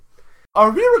Are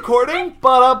we recording?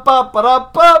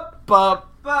 Ba-da-ba-ba-da-ba-ba.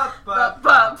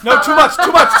 No, too much.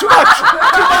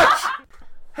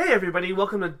 Hey everybody,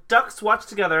 welcome to Ducks Watch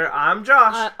Together. I'm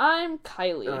Josh. I'm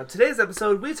Kylie. Today's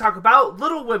episode, we talk about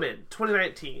Little Women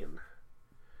 2019.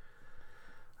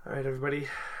 Alright everybody,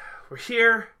 we're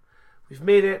here. We've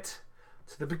made it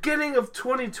to the beginning of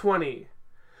 2020.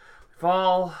 We've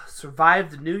all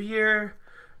survived the new year,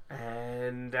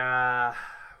 and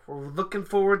we're looking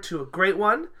forward to a great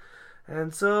one.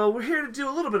 And so we're here to do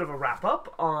a little bit of a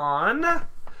wrap-up on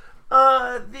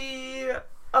a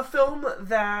film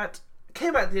that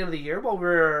came out at the end of the year while we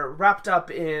were wrapped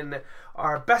up in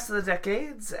our best of the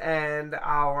decades and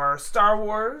our Star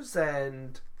Wars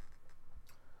and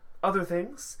other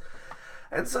things.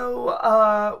 And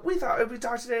so we thought we'd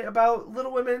talk today about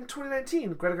Little Women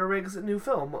 2019, Greta Gerwig's new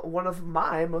film, one of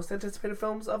my most anticipated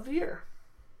films of the year.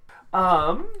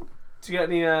 Do you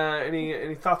got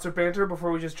any thoughts or banter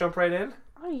before we just jump right in?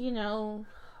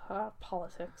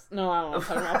 Politics. No, I don't want to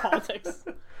talk about politics.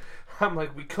 I'm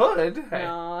like, we could. Hey.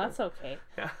 No, that's okay.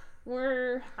 Yeah.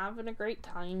 We're having a great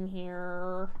time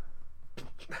here.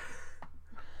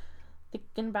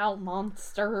 Thinking about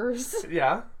monsters.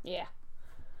 Yeah? Yeah.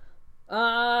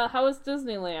 How was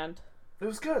Disneyland? It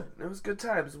was good. It was good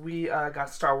times. We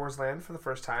got Star Wars Land for the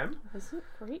first time. Was it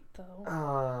great, though?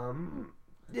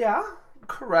 Yeah,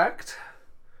 correct.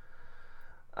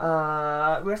 We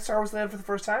got Star Wars Land for the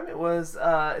first time. It was,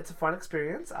 it's a fun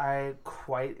experience. I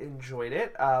quite enjoyed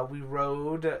it. We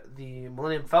rode the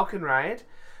Millennium Falcon ride,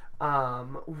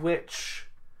 which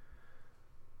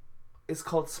is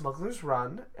called Smuggler's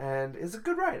Run, and is a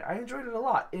good ride. I enjoyed it a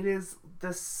lot. It is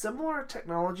the similar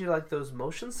technology like those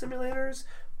motion simulators,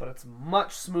 but it's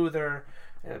much smoother,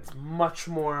 and it's much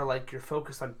more like you're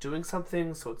focused on doing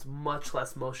something, so it's much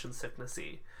less motion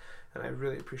sicknessy. And I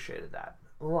really appreciated that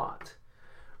a lot.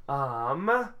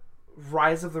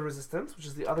 Rise of the Resistance, which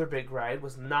is the other big ride,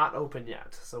 was not open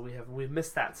yet, so we've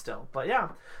missed that still. But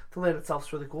yeah, the land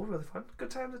itself's really cool, really fun. Good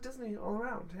times at Disney all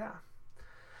around, yeah.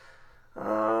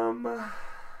 Wow,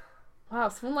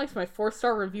 someone likes my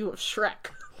 4-star review of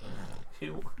Shrek.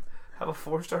 You have a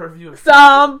 4-star review of Shrek?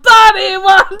 Somebody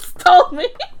once told me.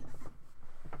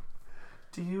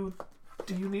 Do you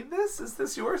need this? Is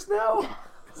this yours now?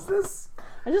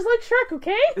 I just like Shrek,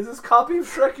 okay? Is this copy of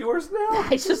Shrek yours now?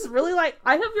 I just really like...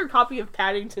 I have your copy of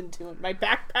Paddington, too, in my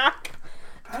backpack.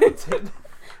 Paddington?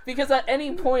 Because at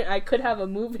any point, I could have a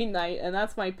movie night, and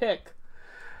that's my pick.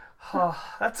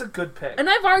 That's a good pick. And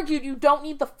I've argued you don't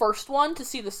need the first one to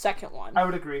see the second one. I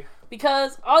would agree.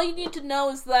 Because all you need to know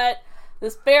is that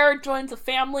this bear joins a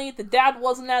family, the dad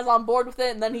wasn't as on board with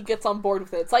it, and then he gets on board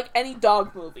with it. It's like any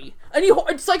dog movie.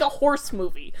 It's like a horse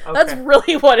movie. Okay. That's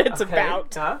really what it's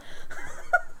about.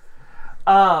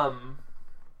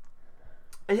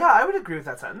 Yeah, I would agree with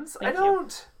that sentence. Thank you.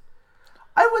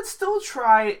 I would still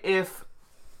try if...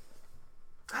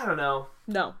 I don't know.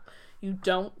 No, you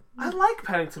don't. I like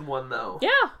Paddington 1, though.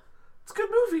 Yeah. It's a good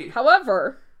movie.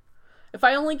 However, if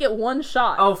I only get one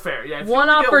shot... Oh, fair. Yeah, if one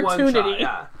you only opportunity. Get one shot,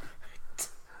 yeah.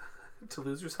 To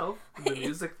lose yourself in the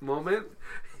music moment,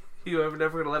 you are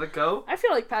never going to let it go. I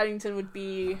feel like Paddington would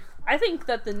be... I think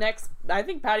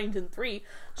Paddington 3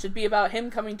 should be about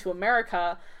him coming to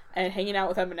America and hanging out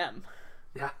with Eminem.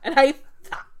 Yeah. And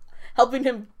helping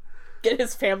him get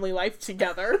his family life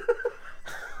together.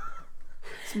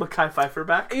 Is Mekhi Phifer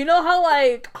back? You know how,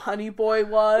 Honey Boy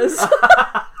was?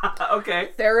 Okay.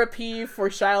 Therapy for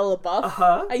Shia LaBeouf?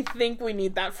 Uh-huh. I think we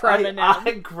need that for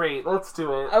Eminem. Great, let's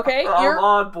do it. Okay? I'm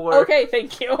on board. Okay,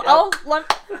 thank you.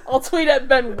 Yep. I'll tweet at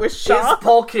Ben Whishaw. Is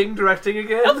Paul King directing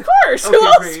again? Of course! Okay, who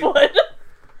else great. would?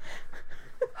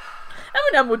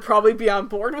 Eminem would probably be on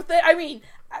board with it. I mean,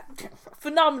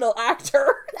 phenomenal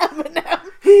actor, Eminem.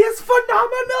 He is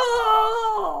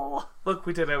phenomenal! Look,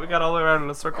 we did it. We got all the way around in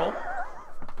a circle.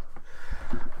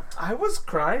 I was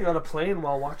crying on a plane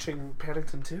while watching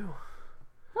Paddington 2.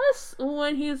 Plus,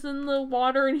 when he's in the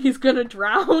water and he's gonna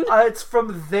drown. It's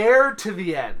from there to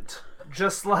the end.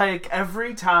 Just like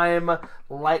every time,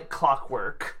 like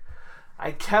clockwork.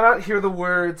 I cannot hear the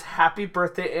words "Happy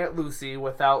Birthday, Aunt Lucy"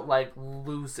 without,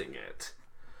 losing it.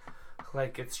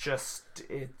 It's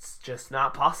just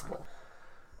not possible.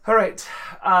 Alright,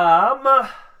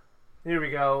 here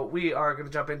we go. We are going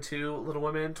to jump into Little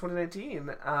Women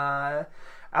 2019.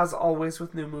 As always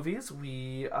with new movies,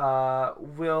 we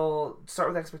will start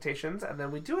with expectations, and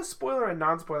then we do a spoiler and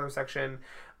non-spoiler section.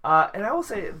 And I will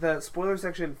say the spoiler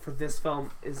section for this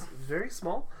film is very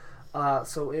small.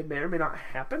 So it may or may not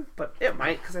happen, but it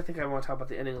might, because I think I want to talk about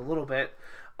the ending a little bit.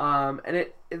 And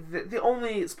the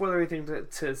only spoilery thing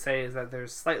to say is that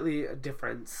there's slightly a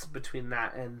difference between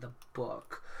that and the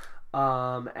book.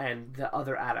 and the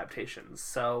other adaptations.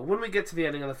 So when we get to the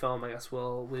ending of the film, I guess we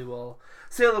will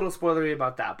say a little spoilery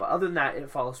about that. But other than that, it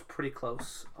follows pretty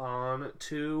close on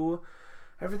to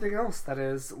everything else that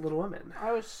is Little Women.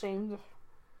 I was shamed.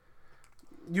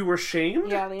 You were shamed?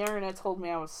 Yeah, the internet told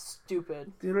me I was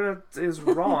stupid. The internet is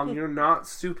wrong. You're not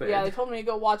stupid. Yeah, they told me to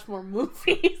go watch more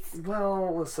movies.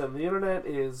 Well, listen, the internet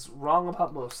is wrong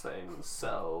about most things,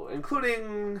 so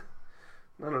including,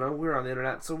 I don't know, we're on the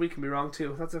internet, so we can be wrong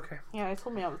too. That's okay. Yeah, they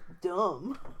told me I was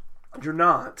dumb. You're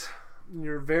not.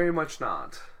 You're very much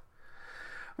not.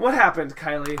 What happened,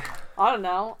 Kylie? I don't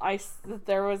know.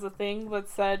 There was a thing that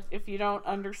said, if you don't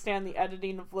understand the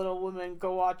editing of Little Women,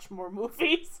 go watch more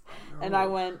movies. Oh. And I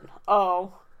went,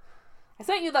 oh. I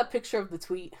sent you that picture of the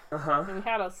tweet. Uh-huh. And we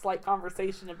had a slight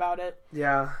conversation about it.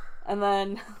 Yeah. And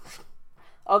then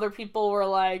other people were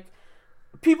like,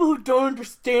 people who don't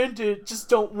understand it just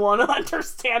don't want to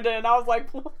understand it. And I was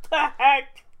like, what the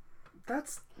heck?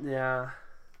 Yeah.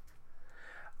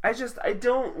 I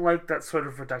don't like that sort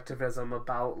of reductivism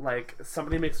about, like,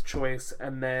 somebody makes a choice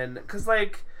and then, because,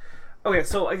 like, okay,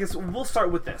 so I guess we'll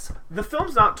start with this. The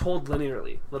film's not told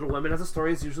linearly. Little Women as a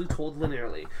story is usually told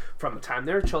linearly. From the time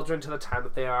they're children to the time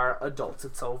that they are adults.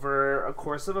 It's over a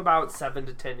course of about 7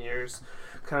 to 10 years,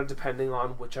 kind of depending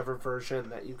on whichever version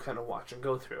that you kind of watch and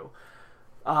go through.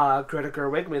 Greta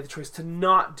Gerwig made the choice to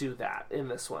not do that in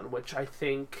this one, which I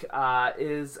think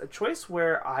is a choice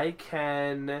where I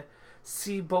can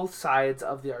see both sides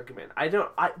of the argument. I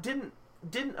didn't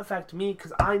affect me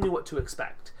because I knew what to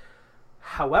expect.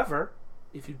 However,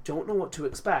 if you don't know what to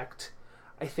expect,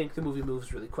 I think the movie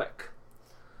moves really quick.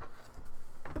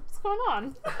 What's going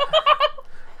on?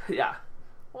 Yeah.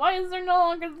 Why is there no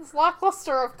longer this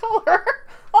lackluster of color?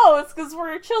 Oh, it's because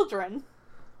we're children.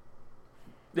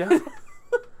 Yeah.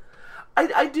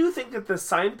 I do think that the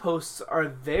signposts are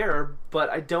there,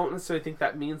 but I don't necessarily think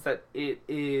that means that it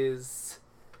is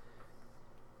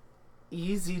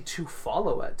easy to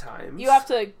follow at times. You have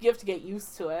to get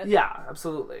used to it. Yeah,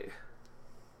 absolutely.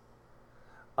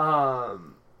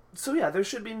 So yeah, there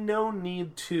should be no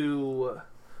need to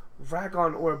rag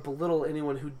on or belittle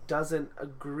anyone who doesn't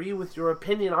agree with your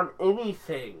opinion on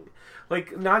anything.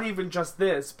 Like, not even just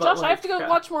this, but Josh, like, I have to go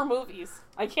watch more movies.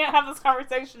 I can't have this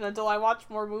conversation until I watch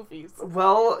more movies.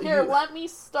 Well, here, let me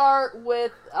start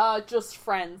with Just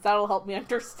Friends. That'll help me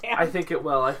understand. I think it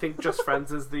will. I think Just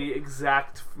Friends is the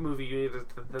exact movie you need to...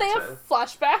 They have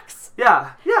flashbacks?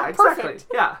 Yeah, exactly. Perfect.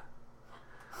 Yeah.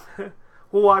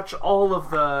 We'll watch all of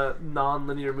the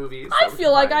non-linear movies. I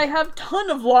feel like I have a ton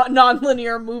of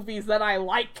non-linear movies that I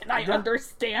like and I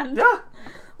understand. Yeah.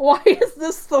 Why is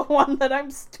this the one that I'm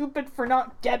stupid for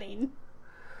not getting?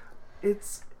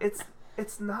 It's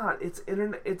not. It's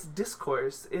internet. It's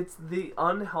discourse. It's the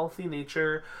unhealthy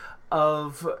nature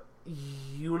of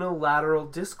unilateral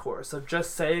discourse, of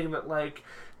just saying that, like,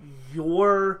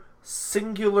 your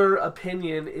singular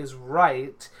opinion is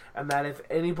right, and that if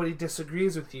anybody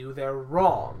disagrees with you, they're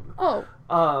wrong. Oh.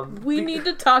 We need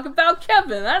to talk about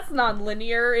Kevin. That's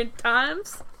non-linear in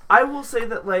times. I will say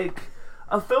that, like,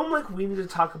 a film like We Need to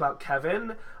Talk About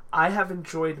Kevin, I have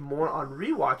enjoyed more on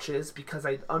rewatches because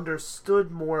I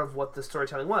understood more of what the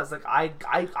storytelling was. Like, I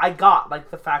got, like,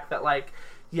 the fact that, like,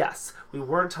 yes, we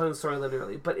weren't telling the story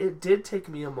linearly, but it did take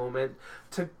me a moment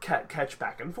to catch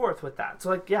back and forth with that. So,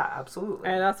 like, yeah, absolutely.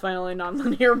 And that's my only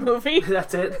non-linear movie.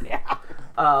 That's it? Yeah.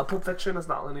 Pulp Fiction is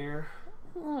not linear.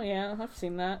 Oh, yeah, I've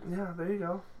seen that. Yeah, there you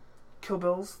go. Kill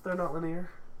Bills, they're not linear.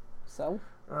 So?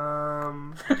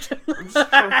 I'm just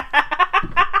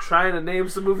trying to name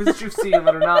some movies that you've seen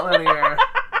that are not linear.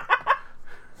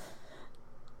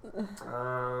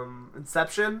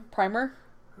 Inception? Primer?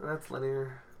 That's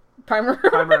linear. Primer?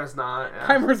 Primer is not. Yeah.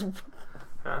 Primer's...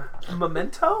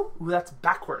 Memento? Ooh, that's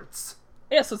backwards.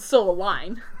 Yeah, so it's still a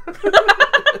line.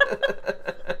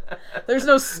 There's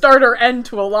no start or end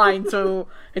to a line, so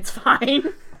it's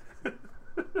fine.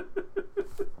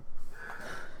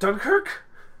 Dunkirk?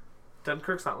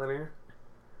 Dunkirk's not linear.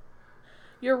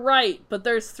 You're right, but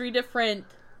there's 3 different...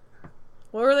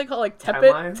 What were they called? Like,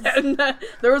 tepid? Timelines?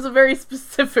 There was a very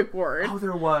specific word. Oh,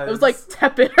 there was. It was like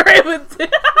tepid, right?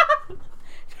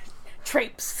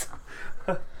 Trapes.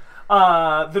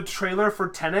 The trailer for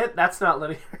Tenet, that's not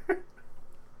linear.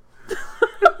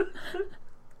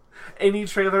 Any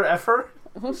trailer ever?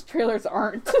 Most trailers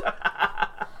aren't.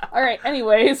 Alright,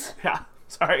 anyways. Yeah,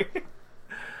 sorry.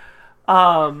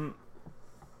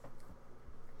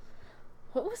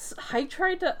 What was... I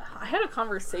had a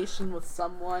conversation with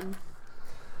someone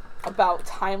about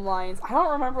timelines. I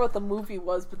don't remember what the movie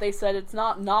was, but they said it's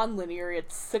not non-linear,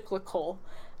 it's cyclical.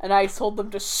 And I told them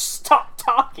to stop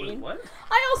talking. Wait, what?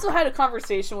 I also had a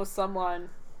conversation with someone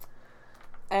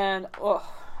And,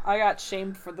 I got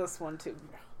shamed for this one, too.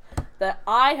 That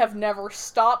I have never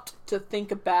stopped to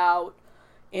think about,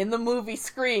 in the movie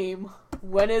Scream,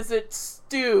 when is it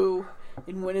Stu,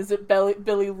 and when is it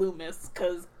Billy Loomis,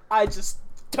 because I just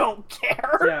don't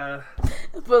care. Yeah.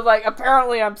 But, like,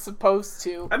 apparently I'm supposed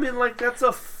to. I mean, like, that's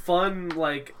a fun,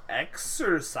 like,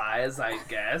 exercise, I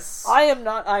guess. I am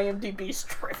not IMDb's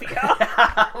trivia.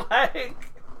 Yeah, like...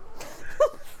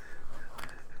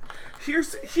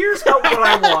 Here's what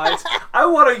I want. I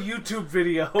want a YouTube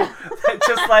video that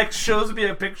just, like, shows me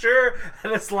a picture,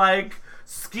 and it's like,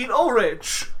 Skeet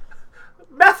Ulrich,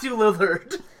 Matthew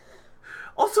Lillard.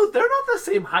 Also, they're not the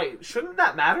same height. Shouldn't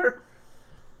that matter?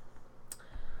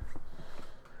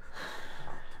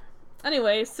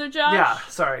 Anyway, so Josh... Yeah,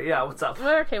 sorry. Yeah, what's up?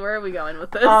 Okay, where are we going with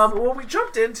this? Well, we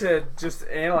jumped into just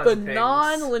analyzing the things.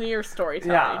 non-linear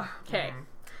storytelling. Yeah. Okay. Mm-hmm.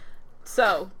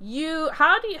 So, do you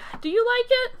like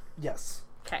it? Yes.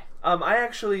 Okay. I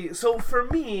actually... So, for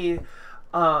me,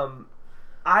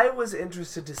 I was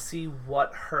interested to see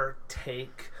what her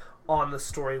take on the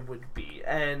story would be.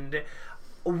 And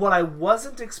what I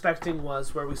wasn't expecting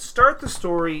was where we start the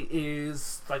story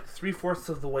is like 3/4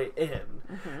 of the way in.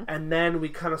 Mm-hmm. And then we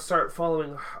kind of start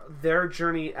following their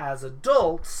journey as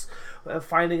adults,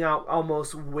 finding out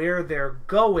almost where they're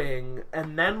going,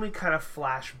 and then we kind of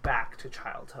flash back to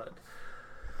childhood.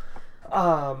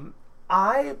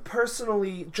 I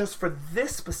personally, just for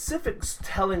this specific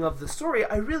telling of the story,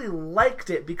 I really liked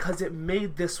it because it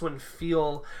made this one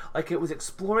feel like it was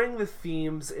exploring the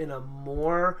themes in a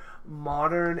more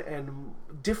modern and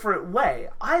different way.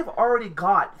 I've already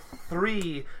got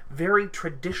 3 very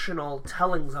traditional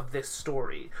tellings of this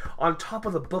story on top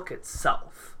of the book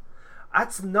itself.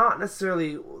 That's not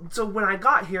necessarily... So when I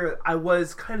got here, I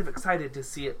was kind of excited to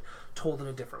see it told in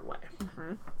a different way.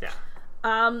 Mm-hmm. Yeah.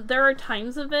 There are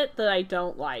times of it that I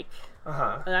don't like.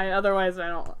 Uh-huh. And I don't...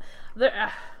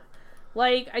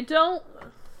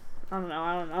 I don't know.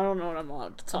 I don't know what I'm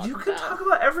allowed to talk about. You can talk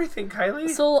about everything, Kylie.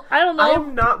 So, I don't know. I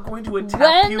am not going to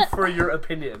attack you for your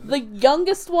opinion. The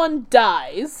youngest one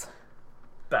dies...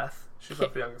 Beth. She's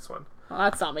not the youngest one. Well,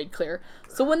 that's not made clear.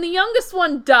 So when the youngest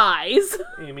one dies...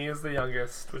 Amy is the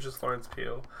youngest, which is Florence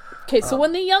Pugh. Okay, so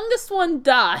when the youngest one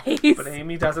dies... But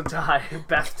Amy doesn't die.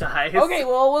 Beth dies. Okay,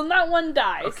 well, when that one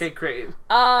dies... Okay, great.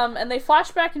 And they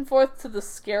flash back and forth to the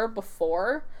scare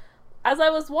before. As I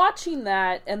was watching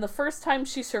that, and the first time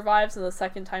she survives and the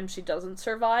second time she doesn't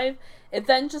survive, it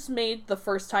then just made the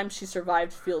first time she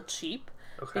survived feel cheap.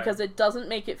 Okay. Because it doesn't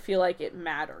make it feel like it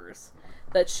matters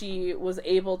that she was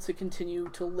able to continue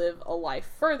to live a life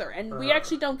further. And we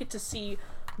actually don't get to see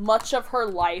much of her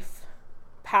life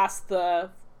past the...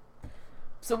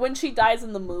 So when she dies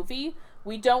in the movie,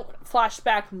 we don't flash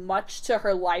back much to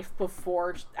her life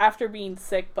before, after being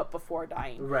sick, but before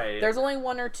dying. Right. There's only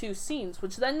 1 or 2 scenes,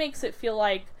 which then makes it feel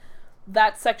like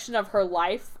that section of her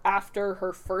life after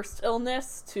her first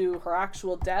illness to her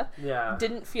actual death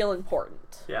didn't feel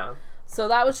important. Yeah. So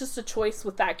that was just a choice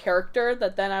with that character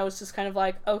that then I was just kind of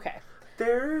like, okay.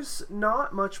 There's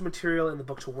not much material in the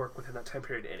book to work with in that time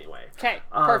period anyway. Okay,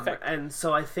 perfect. And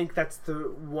so I think that's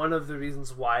one of the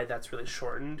reasons why that's really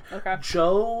shortened. Okay.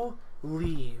 Jo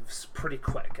leaves pretty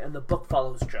quick, and the book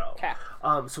follows Jo. Okay.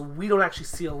 So we don't actually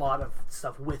see a lot of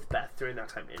stuff with Beth during that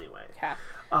time anyway. Okay.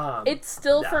 It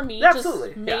still, for me,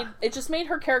 it just made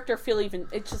her character feel even...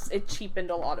 It cheapened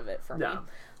a lot of it for me.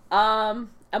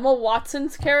 Emma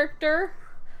Watson's character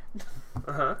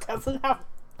doesn't have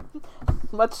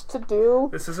much to do.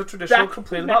 This is a traditional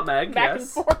complaint about Meg, back and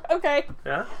forth. Okay.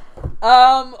 Yeah.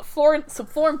 Florence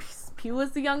Pugh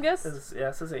is the youngest?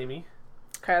 Yes, is Amy.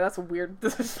 Okay, that's a weird... I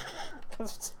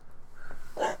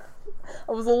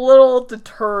was a little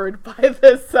deterred by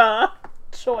this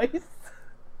choice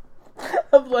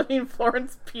of letting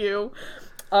Florence Pugh,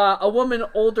 a woman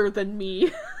older than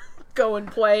me, go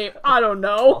and play, I don't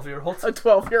know, a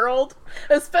 12-year-old.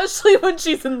 Especially when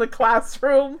she's in the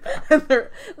classroom. And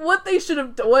what they should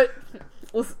have done...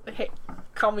 Hey,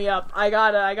 call me up. I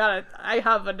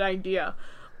have an idea.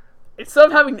 Instead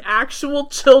of having actual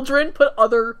children, put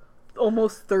other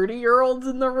almost 30-year-olds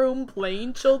in the room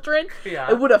playing children. Yeah.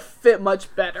 It would have fit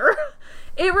much better.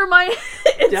 It reminded...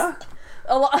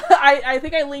 a lot. I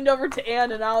think I leaned over to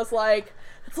Anne and I was like,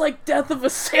 it's like Death of a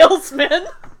Salesman.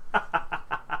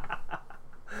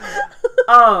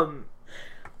 I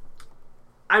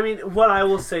mean, what I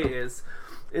will say is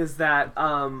that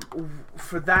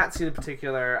for that scene in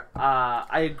particular,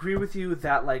 I agree with you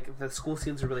that like the school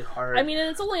scenes are really hard. I mean, and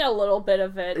it's only a little bit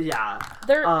of it. Yeah.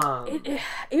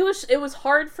 It was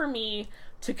hard for me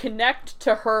to connect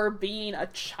to her being a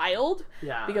child.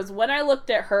 Yeah. Because when I looked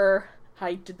at her,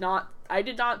 I I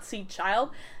did not see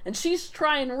child, and she's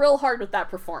trying real hard with that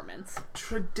performance.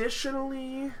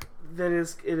 Traditionally,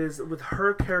 it is with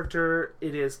her character,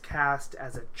 it is cast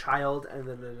as a child and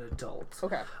then an adult.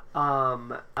 Okay.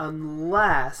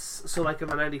 Unless, so like in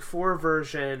the 94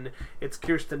 version, it's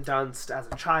Kirsten Dunst as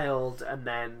a child, and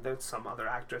then there's some other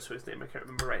actress whose name I can't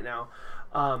remember right now,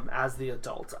 as the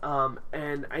adult.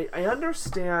 And I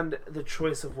understand the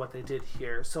choice of what they did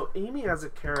here. So Amy as a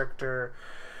character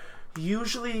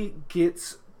usually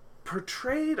gets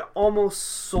portrayed almost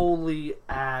solely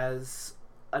as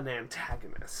an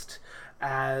antagonist,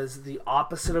 as the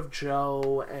opposite of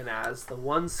Joe, and as the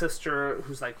one sister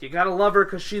who's like, you gotta love her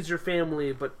because she's your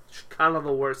family, but she's kind of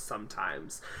the worst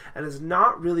sometimes, and is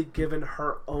not really given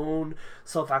her own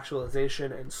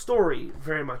self-actualization and story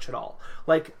very much at all.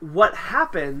 Like, what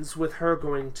happens with her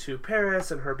going to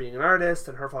Paris and her being an artist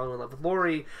and her falling in love with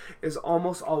Laurie is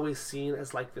almost always seen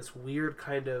as like this weird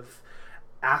kind of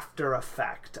after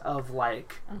effect of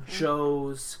like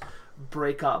Joe's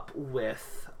breakup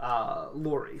with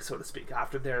Laurie, so to speak,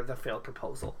 after the failed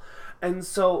proposal. And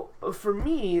so for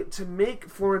me, to make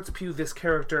Florence Pugh this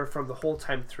character from the whole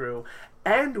time through,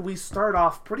 and we start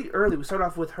off pretty early, we start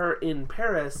off with her in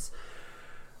Paris,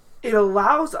 it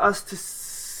allowed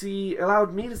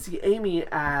me to see Amy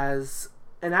as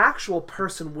an actual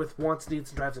person with wants, needs,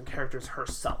 and drives and characters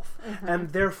herself.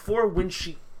 And therefore, when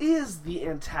she is the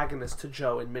antagonist to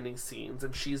Joe in many scenes,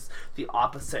 and she's the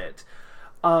opposite,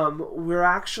 we're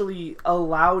actually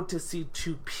allowed to see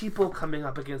two people coming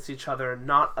up against each other,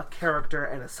 not a character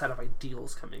and a set of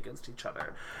ideals coming against each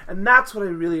other. And that's what I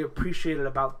really appreciated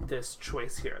about this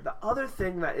choice here. The other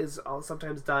thing that is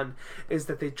sometimes done is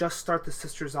that they just start the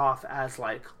sisters off as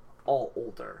like all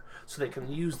older, so they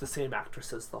can use the same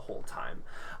actresses the whole time.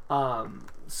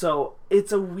 So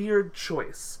it's a weird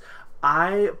choice.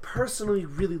 I personally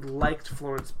really liked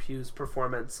Florence Pugh's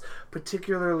performance,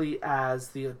 particularly as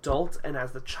the adult, and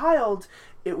as the child,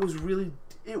 it was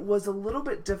a little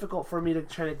bit difficult for me to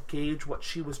try to gauge what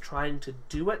she was trying to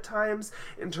do at times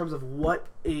in terms of what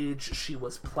age she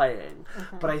was playing.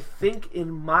 But I think in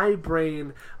my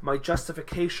brain, my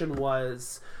justification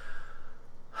was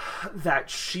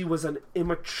that she was an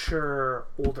immature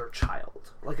older child,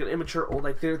 like an immature old,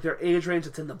 like their age range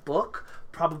that's in the book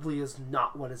probably is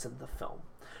not what is in the film,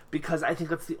 because I think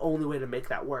that's the only way to make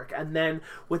that work. And then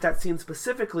with that scene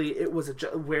specifically, it was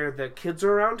where the kids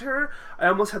are around her. I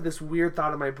almost had this weird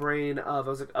thought in my brain of, I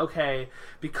was like, okay,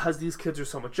 because these kids are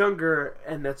so much younger,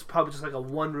 and that's probably just like a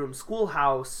one-room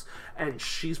schoolhouse, and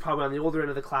she's probably on the older end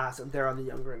of the class, and they're on the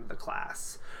younger end of the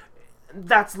class.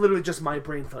 That's literally just my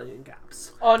brain filling in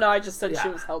gaps. Oh no, I just said she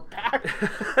was held back.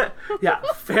 Yeah,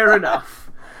 fair enough.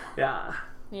 Yeah.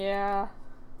 Yeah.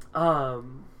 To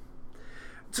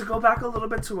go back a little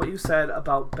bit to what you said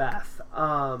about Beth.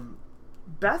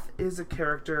 Beth is a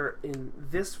character in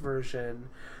this version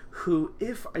who,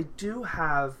 if I do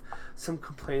have some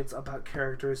complaints about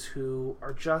characters who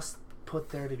are just put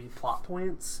there to be plot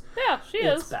points, yeah,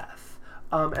 it's Beth.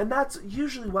 And that's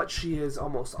usually what she is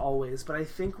almost always. But I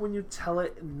think when you tell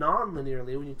it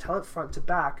non-linearly, when you tell it front to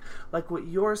back, like what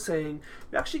you're saying,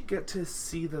 you actually get to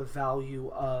see the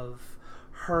value of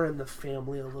her and the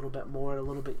family a little bit more, a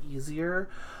little bit easier.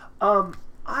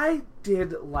 I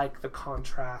did like the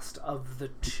contrast of the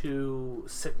two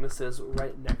sicknesses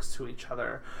right next to each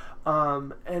other.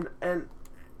 And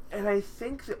I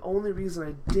think the only reason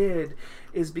I did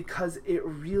is because it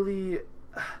really...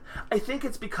 I think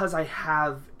it's because I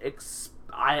have...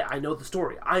 I know the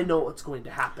story. I know what's going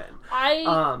to happen.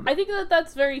 I think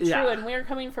that's very true, yeah. And we're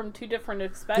coming from two different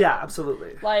perspectives. Yeah,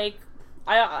 absolutely.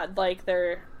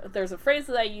 There's a phrase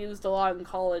that I used a lot in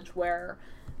college where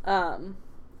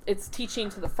it's teaching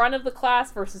to the front of the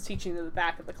class versus teaching to the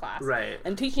back of the class. Right.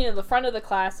 And teaching to the front of the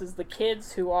class is the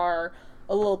kids who are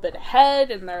a little bit ahead,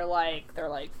 and they're like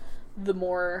the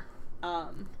more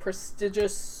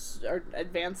prestigious or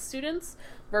advanced students,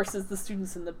 versus the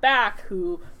students in the back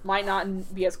who might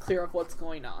not be as clear of what's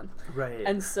going on. Right.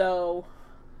 And so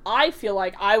I feel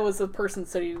like I was the person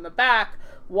sitting in the back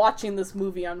watching this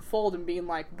movie unfold and being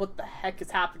like, what the heck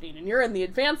is happening? And you're in the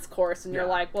advanced course and you're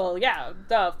like, well, yeah,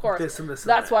 duh, of course. This and this and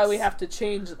That's this. why we have to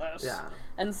change this. Yeah.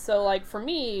 And so, like, for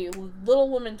me, Little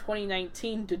Women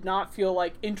 2019 did not feel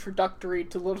like introductory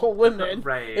to Little Women.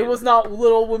 Right. It was not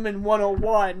Little Women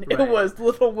 101. Right. It was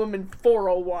Little Women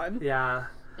 401. Yeah.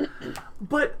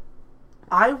 But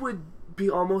I would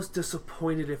be almost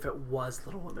disappointed if it was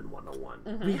Little Women 101.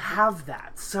 Mm-hmm. We have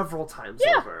that several times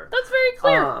over. That's very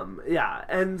clear. Yeah,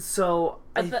 and so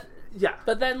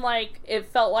But then, like, it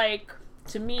felt like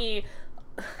to me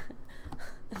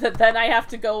that then I have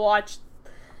to go watch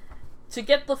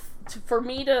for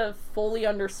me to fully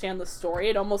understand the story,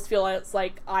 it almost feels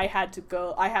like I have to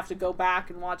go back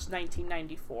and watch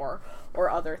 1994 or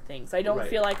other things. I don't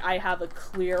feel like I have a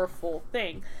clear full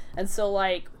thing. And so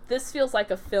like this feels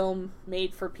like a film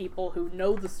made for people who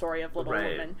know the story of Little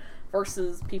Women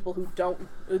versus people who don't,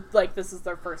 like this is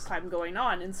their first time going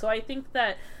on. And so I think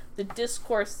that the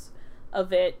discourse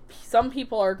of it, some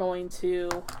people are going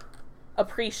to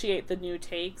appreciate the new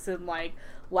takes and like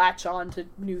latch on to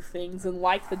new things and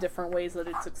like the different ways that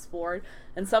it's explored,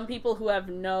 and some people who have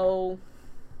no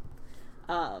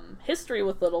history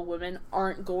with Little Women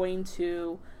aren't going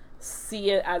to see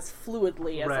it as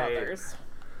fluidly as others.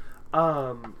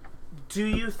 Do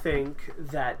you think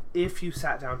that if you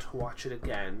sat down to watch it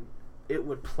again, it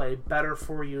would play better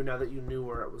for you now that you knew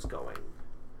where it was going?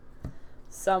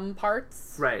 Some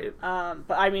parts. Right.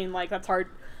 But I mean, like, that's hard.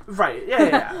 Right,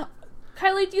 yeah.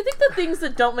 Kylie, do you think the things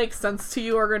that don't make sense to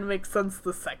you are going to make sense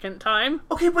the second time?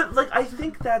 Okay, but, like, I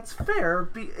think that's fair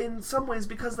in some ways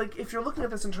because, like, if you're looking at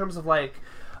this in terms of, like,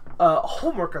 a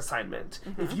homework assignment,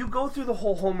 if you go through the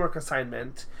whole homework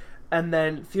assignment and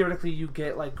then theoretically you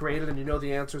get, like, graded and you know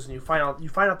the answers and you find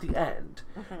out the end,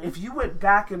 if you went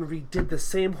back and redid the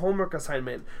same homework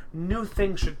assignment, new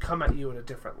things should come at you in a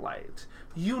different light.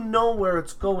 You know where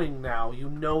it's going now. You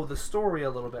know the story a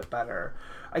little bit better.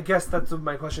 I guess that's what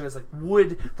my question is, like,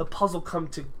 would the puzzle come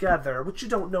together? Which you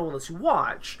don't know unless you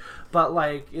watch. But,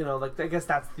 like, you know, like, I guess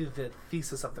that's the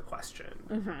thesis of the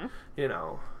question. You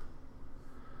know?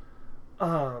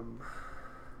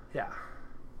 Yeah.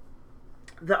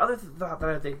 The other thought that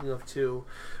I'm thinking of, too,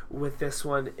 with this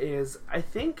one is, I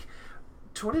think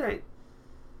releasing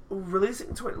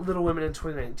Little Women in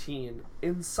 2019,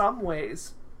 in some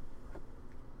ways,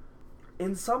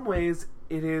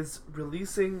 it is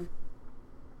releasing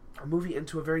a movie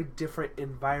into a very different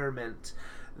environment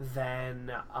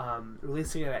than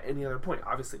releasing it at any other point.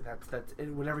 Obviously, that's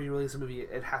whenever you release a movie,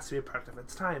 it has to be a product of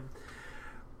its time.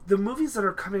 The movies that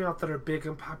are coming out that are big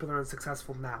and popular and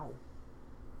successful now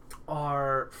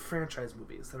are franchise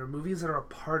movies, that are movies that are a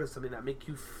part of something, that make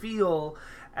you feel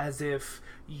as if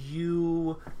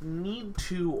you need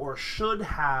to or should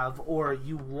have or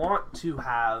you want to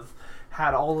have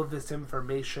had all of this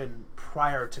information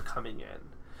prior to coming in.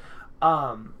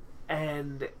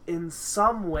 And in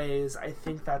some ways, I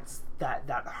think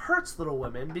that hurts Little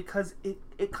Women because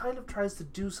it kind of tries to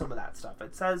do some of that stuff.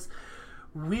 It says,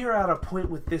 we're at a point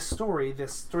with this story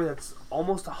that's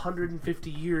almost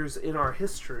 150 years in our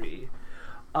history.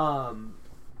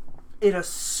 It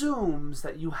assumes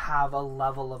that you have a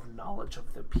level of knowledge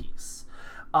of the piece.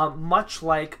 Much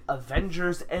like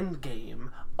Avengers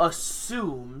Endgame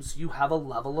assumes you have a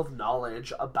level of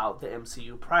knowledge about the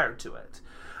MCU prior to it.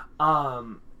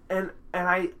 And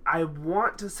I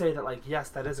want to say that, like, yes,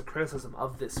 that is a criticism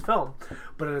of this film,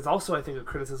 but it is also, I think, a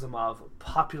criticism of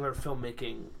popular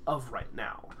filmmaking of right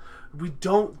now. We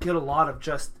don't get a lot of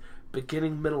just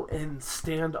beginning, middle, end,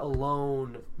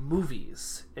 stand-alone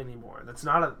movies anymore. That's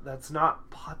not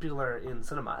popular in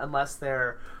cinema, unless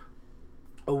they're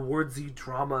awardsy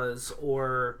dramas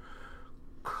or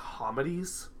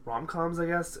comedies, rom-coms, I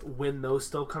guess, when those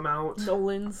still come out.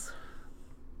 Nolan's.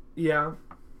 Yeah.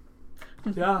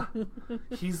 Yeah,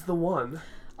 he's the one.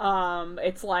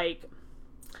 It's like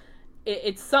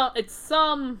it's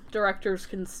some directors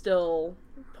can still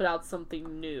put out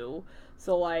something new.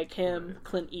 So like him,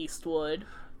 Clint Eastwood,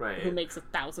 who makes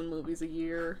 1,000 movies a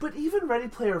year. But even Ready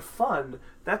Player Fun,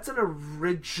 that's an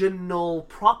original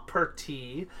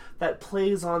property that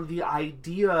plays on the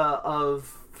idea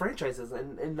of franchises,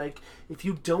 and like if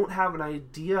you don't have an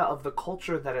idea of the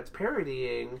culture that it's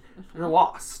parodying, you're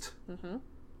lost.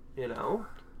 You know,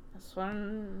 that's why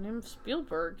I'm named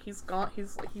Spielberg. He's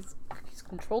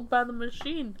controlled by the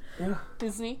machine. Yeah,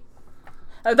 Disney.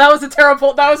 That was a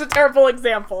terrible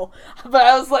example. But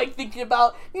I was like thinking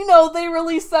about, they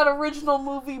released that original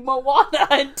movie Moana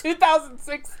in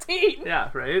 2016. Yeah,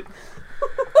 right.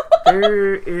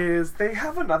 They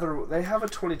have a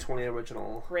 2020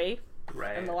 original. Raya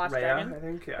and the Last Dragon. I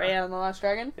think. Yeah. Raya and the Last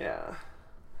Dragon. Yeah,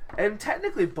 and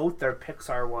technically both their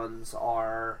Pixar ones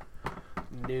are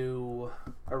new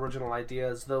original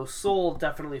ideas, though Soul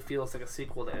definitely feels like a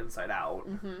sequel to Inside Out.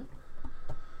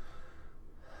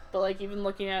 But like even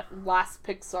looking at last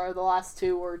Pixar, the last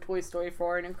two were Toy Story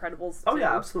 4 and Incredibles 2. Oh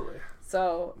yeah, absolutely.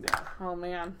 So, yeah. Oh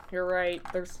man, you're right.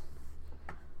 There's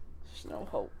no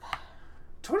hope.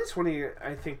 2020,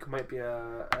 I think, might be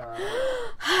a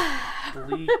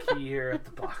bleak year at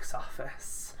the box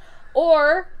office.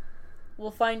 Or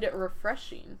we'll find it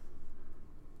refreshing.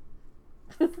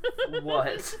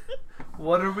 What?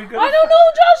 What are we gonna... I don't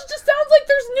know, Josh. It just sounds like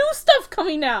there's new stuff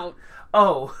coming out.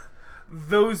 Oh,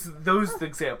 those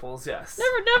examples, yes.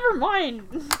 Never mind.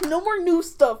 No more new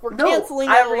stuff. We're canceling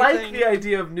everything. I like the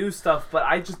idea of new stuff, but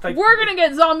I just like... We're gonna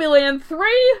get Zombieland 3,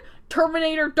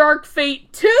 Terminator Dark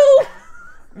Fate 2...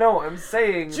 No, I'm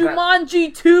saying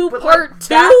Jumanji 2 Part 2?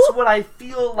 That's what I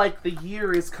feel like the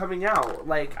year is coming out.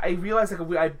 Like, I realize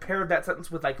like I paired that sentence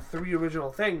with like 3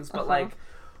 original things, but like,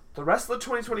 the rest of the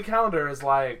 2020 calendar is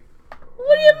like...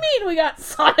 What do you mean? We got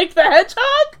Sonic the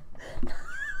Hedgehog?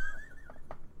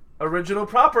 Original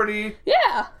property.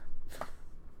 Yeah.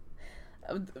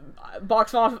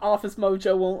 Box Office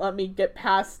Mojo won't let me get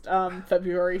past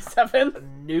February 7th.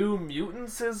 New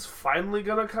Mutants is finally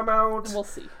gonna come out. We'll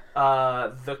see.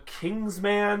 The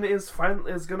Kingsman is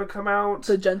gonna come out.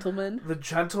 The Gentleman.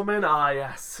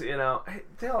 Yes, you know,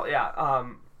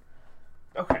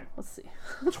 okay. Let's see.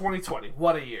 2020,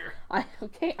 what a year. I'm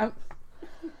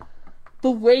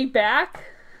The Way Back.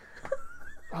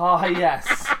 Ah,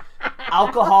 yes.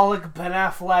 Alcoholic Ben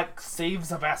Affleck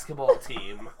saves a basketball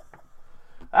team.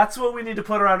 That's what we need to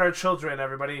put around our children,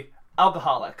 everybody.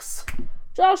 Alcoholics.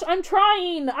 Josh, I'm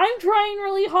trying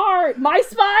really hard. My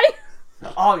Spy?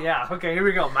 Oh, yeah. Okay, here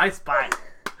we go. My Spy.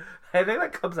 I think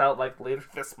that comes out, like, later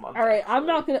this month. Alright, I'm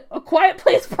not gonna... A Quiet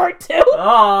Place Part 2?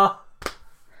 I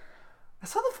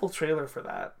saw the full trailer for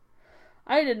that.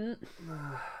 I didn't.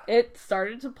 It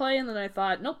started to play, and then I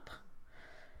thought, nope.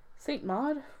 Saint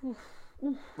Maud? Oof.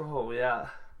 Oof. Oh, yeah.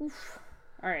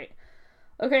 Alright.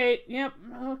 Okay, yep,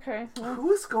 okay. Well,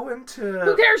 who's going to...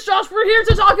 Who cares, Josh? We're here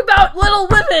to talk about Little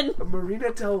Women!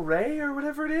 Marina Del Rey, or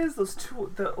whatever it is?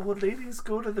 The old ladies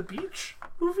go to the beach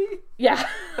movie? Yeah.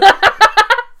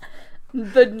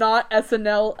 The not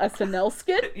SNL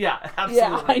skit? Yeah,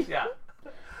 absolutely. Yeah.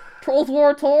 Trolls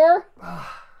War Tour?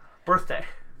 Birthday.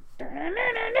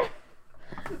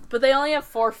 But they only have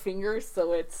 4 fingers,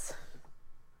 so it's...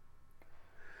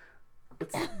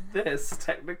 It's this,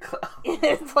 technically.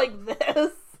 It's like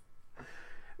this.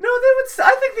 No,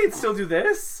 I think they'd still do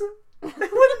this. They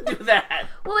wouldn't do that.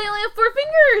 Well, they only have 4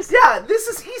 fingers. Yeah, this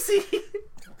is easy.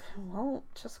 Well,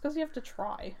 just because you have to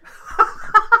try.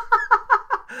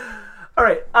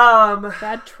 Alright,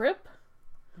 Bad Trip?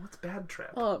 What's Bad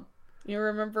Trip? Oh, you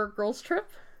remember Girls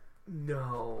Trip?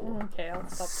 No. Okay, I'll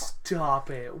stop. Stop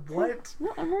it. What?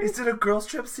 No, Is it a Girls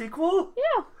Trip sequel?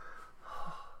 Yeah.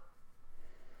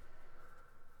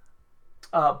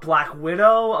 Black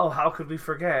Widow? Oh, how could we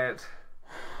forget?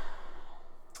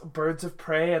 Birds of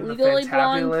Prey and Legally the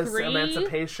Fantabulous Blonde 3?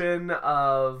 Emancipation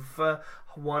of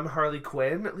one Harley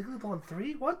Quinn. Legally Blonde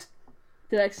 3? What?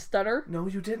 Did I stutter? No,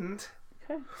 you didn't.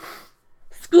 Okay.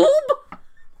 Scoob?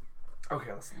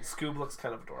 Okay, listen. Scoob looks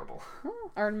kind of adorable.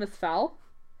 Oh, Artemis Fowl?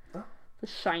 Oh. The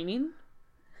Shining?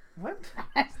 What?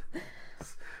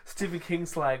 Stephen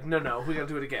King's like, no, we gotta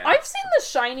do it again. I've seen The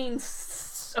Shining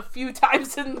a few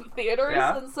times in the theaters,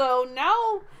 and so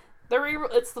now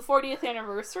it's the 40th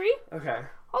anniversary. Okay.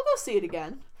 I'll go see it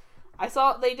again. I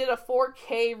saw they did a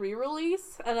 4K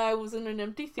re-release, and I was in an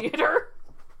empty theater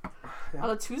on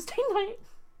a Tuesday night.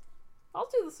 I'll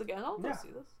do this again. I'll go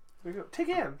see this. There you go. Take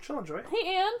Anne. She'll enjoy it.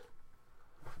 Hey, Anne.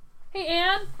 Hey,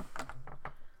 Anne.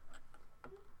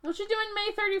 What you doing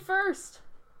May 31st?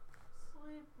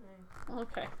 Sleeping.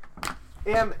 Okay.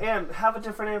 Anne, have a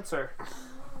different answer.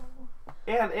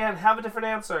 Anne, have a different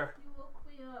answer. You woke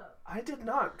me up. I did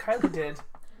not. Kylie did.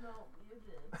 No,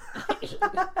 you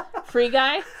did. Free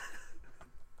Guy?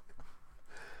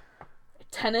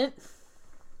 Tenet?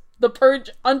 The Purge,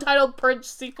 Untitled Purge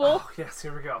sequel? Oh, yes,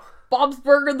 here we go. Bob's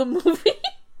Burger the movie?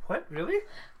 What? Really?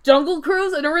 Jungle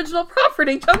Cruise, an original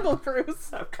property, Jungle Cruise.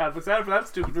 I'm kind of excited for that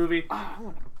stupid movie. Oh, I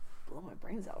want to blow my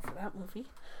brains out for that movie.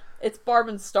 It's Barb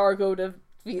and Star go to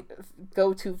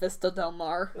Vista Del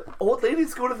Mar. Old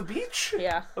ladies go to the beach?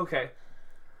 Yeah. Okay.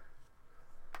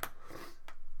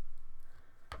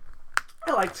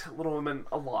 I liked Little Women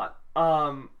a lot.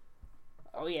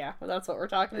 Oh yeah, well, that's what we're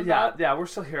talking about. Yeah, we're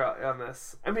still here on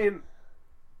this. I mean,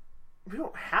 we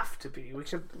don't have to be. We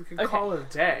can Okay. call it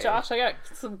a day. Josh, I got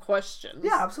some questions.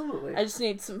 Yeah, absolutely. I just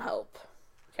need some help.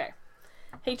 Okay.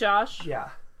 Hey, Josh. Yeah.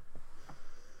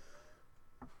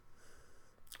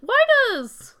 Why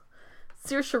does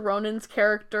Saoirse Ronan's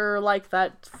character like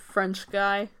that French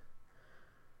guy?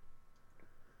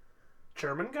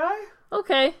 German guy?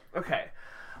 Okay. Okay.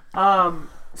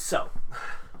 So.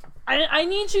 I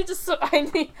need you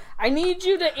to I need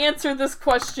you to answer this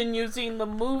question using the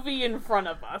movie in front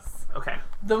of us. Okay.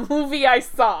 The movie I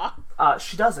saw.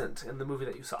 She doesn't in the movie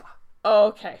that you saw. Oh,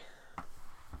 okay.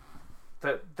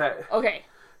 That. Okay.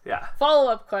 Yeah.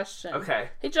 Follow-up question. Okay.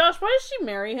 Hey, Josh, why does she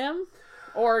marry him?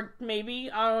 Or maybe,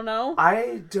 I don't know.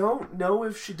 I don't know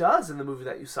if she does in the movie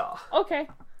that you saw. Okay.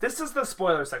 This is the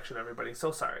spoiler section, everybody.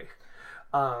 So sorry.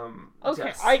 Okay,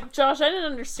 yes. Josh, I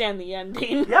didn't understand the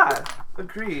ending. Yeah,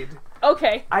 agreed.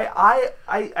 Okay.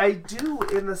 I do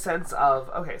in the sense of,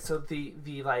 okay, so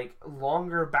the like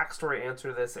longer backstory answer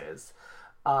to this is,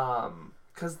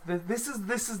 because this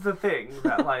is the thing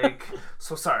that like,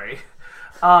 so sorry,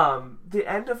 the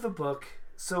end of the book.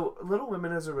 So Little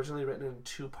Women is originally written in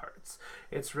 2 parts.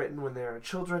 It's written when they're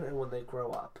children and when they grow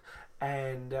up.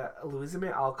 And Louisa May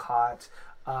Alcott,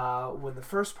 when the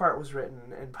first part was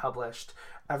written and published,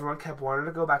 everyone kept wanting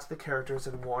to go back to the characters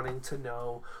and wanting to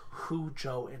know who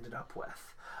Jo ended up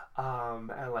with.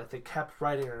 And like they kept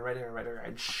writing her and writing her and writing her.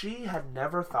 And she had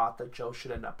never thought that Jo should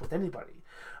end up with anybody.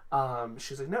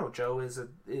 She's like, no, Jo is an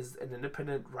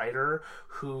independent writer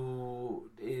who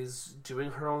is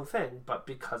doing her own thing. But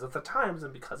because of the times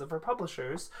and because of her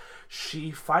publishers,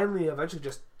 she finally eventually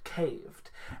just caved.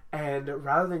 And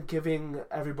rather than giving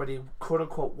everybody, quote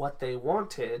unquote, what they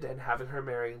wanted and having her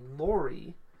marry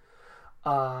Laurie,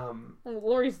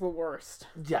 Laurie's the worst.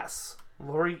 yes,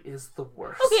 Laurie is the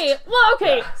worst.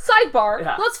 Okay, sidebar.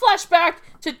 Yeah. Let's flash back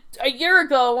to a year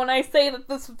ago when I say that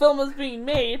this film is being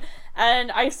made,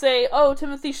 and I say, oh,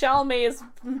 Timothy Chalamet is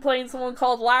playing someone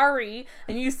called Larry,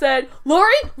 and you said,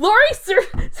 Laurie,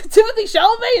 Timothy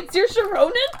Chalamet and Saoirse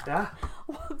Ronan? Yeah.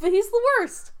 But he's the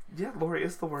worst. Yeah, Laurie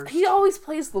is the worst. He always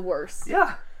plays the worst.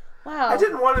 Yeah. Wow. I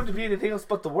didn't want him to be anything else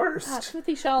but the worst.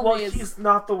 Timothy Chalamet Well, is... he's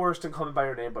not the worst in Call Me By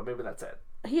Your Name, but maybe that's it.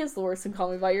 He is the worst in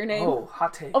Call Me By Your Name. Oh,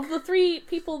 hot take. Of the 3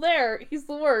 people there, he's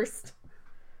the worst.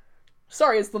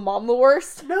 Sorry, is the mom the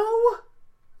worst? No!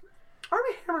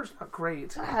 Armie Hammer's not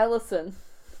great. Listen.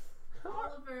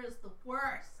 Oliver is the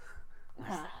worst.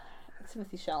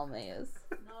 Timothy Chalamet is.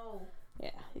 No. Yeah,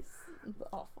 he's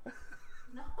awful.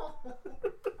 No.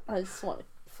 I just want to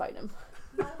fight him.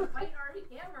 No, fight Armie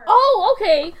Hammer. Oh,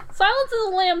 okay. Silence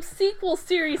of the Lambs sequel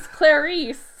series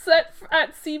Clarice set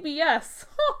at CBS.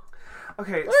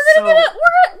 Okay, We're gonna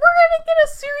get a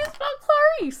series about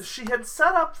Clarice. she had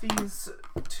set up these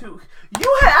 2...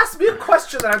 You had asked me a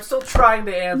question that I'm still trying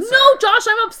to answer. No, Josh,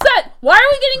 I'm upset. Why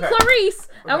are we getting Okay. Clarice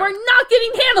and Okay. we're not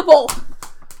getting Hannibal?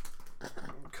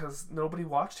 Because nobody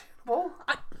watched Hannibal?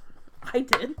 I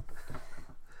did.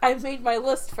 I made my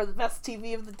list for the best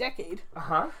TV of the decade.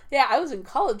 Uh-huh. Yeah, I was in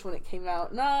college when it came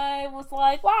out, and I was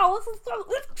like, wow, this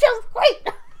show's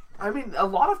great. I mean, a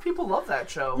lot of people love that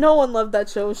show. No one loved that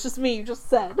show. It's just me. You just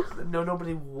said. No,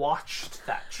 nobody watched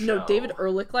that show. No, David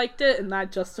Ehrlich liked it, and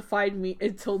that justified me.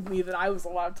 It told me that I was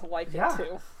allowed to like Yeah. it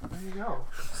too. There you go.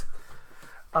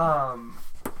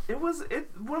 It was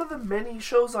one of the many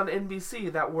shows on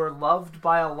NBC that were loved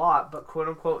by a lot, but quote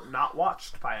unquote not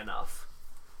watched by enough.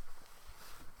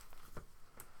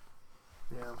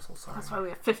 Yeah, I'm so sorry. That's why we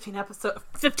have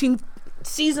 15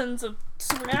 seasons of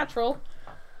Supernatural.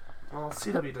 Well,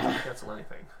 CW doesn't cancel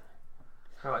anything.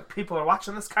 They're like, people are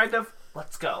watching this kind of.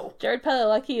 Let's go. Jared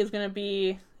Padalecki is gonna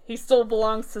be. He still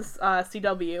belongs to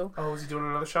CW. Oh, is he doing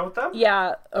another show with them?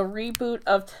 Yeah, a reboot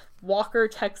of Walker,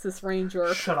 Texas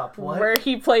Ranger. Shut up. What? Where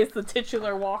he plays the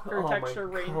titular Walker, Oh Texas my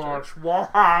Ranger. gosh,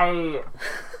 why?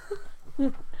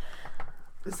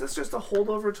 Is this just a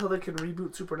holdover till they can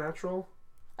reboot Supernatural?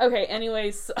 Okay,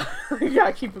 anyways,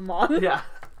 yeah, keep him on. Yeah.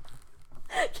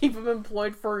 Keep him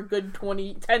employed for a good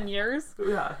 10 years.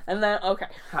 Yeah. And then, okay.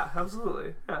 Yeah,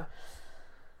 absolutely. Yeah.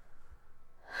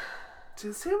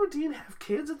 Does Sam and Dean have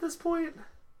kids at this point?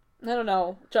 I don't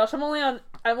know. Josh, I'm only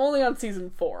on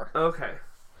season 4. Okay.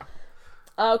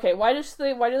 Okay, why do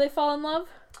they fall in love?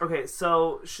 Okay,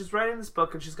 so she's writing this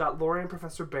book and she's got Laurie and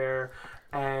Professor Bear,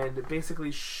 and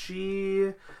basically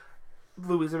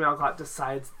Louisa May Alcott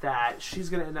decides that she's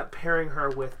going to end up pairing her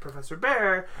with Professor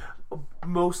Bear,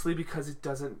 mostly because it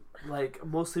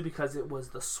was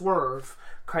the swerve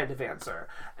kind of answer.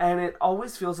 And it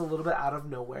always feels a little bit out of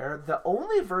nowhere. The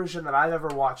only version that I've ever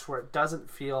watched where it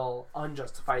doesn't feel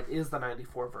unjustified is the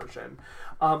 94 version.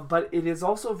 But it is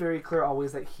also very clear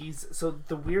always that so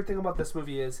the weird thing about this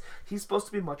movie is he's supposed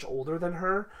to be much older than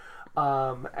her.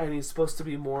 And he's supposed to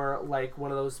be more like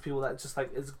one of those people that just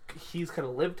like he's kind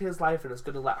of lived his life and is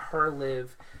going to let her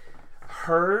live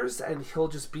hers, and he'll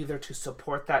just be there to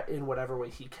support that in whatever way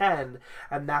he can,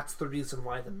 and that's the reason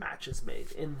why the match is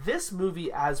made. In this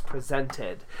movie as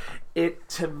presented, it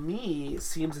to me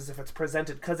seems as if it's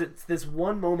presented because it's this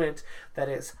one moment that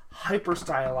is hyper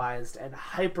stylized and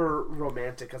hyper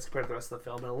romantic as compared to the rest of the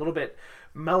film, and a little bit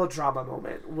melodrama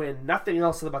moment when nothing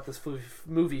else about this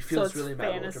movie feels really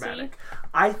melodramatic.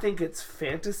 I think it's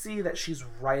fantasy that she's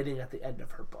writing at the end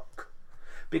of her book,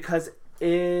 because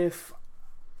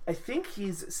I think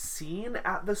he's seen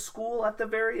at the school at the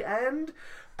very end,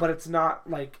 but it's not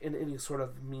like in any sort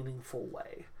of meaningful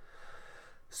way.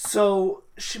 So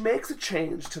she makes a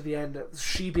change to the end.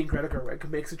 She, being Greta Gerwig,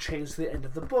 makes a change to the end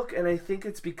of the book, and I think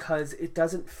it's because it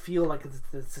doesn't feel like it's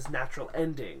this natural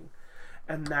ending,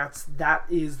 and that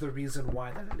is the reason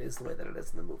why that it is the way that it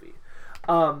is in the movie.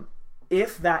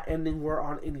 If that ending were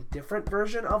on any different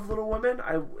version of Little Women,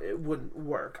 it wouldn't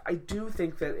work. I do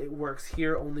think that it works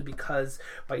here only because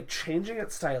by changing it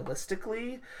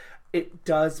stylistically, it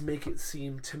does make it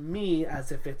seem to me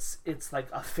as if it's like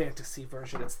a fantasy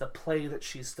version. It's the play that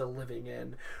she's still living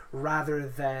in rather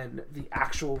than the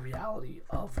actual reality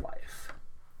of life.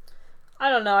 I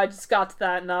don't know. I just got to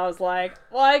that and I was like,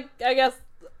 well, I guess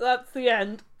that's the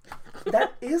end.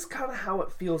 That is kind of how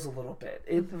it feels a little bit.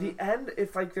 The end,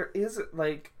 if like there is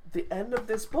like the end of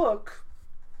this book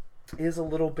is a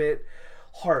little bit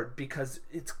hard because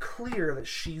it's clear that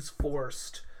she's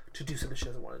forced to do something she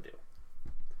doesn't want to do.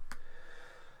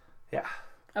 Yeah.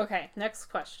 Okay, next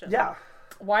question. Yeah.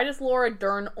 Why does Laura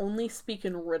Dern only speak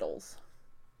in riddles?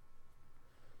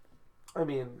 I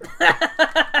mean,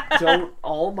 don't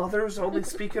all mothers only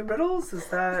speak in riddles? Is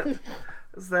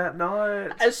that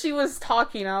not? As she was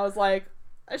talking,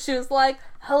 she was like,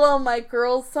 hello, my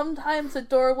girls. Sometimes a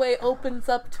doorway opens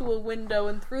up to a window,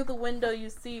 and through the window you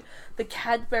see the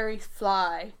Cadbury's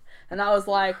fly. And I was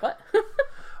like, what?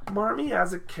 Marmee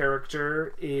as a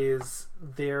character is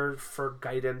there for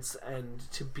guidance and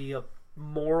to be a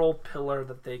moral pillar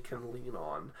that they can lean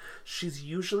on. She's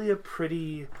usually a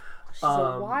pretty... She's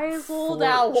a wise old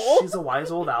owl. She's a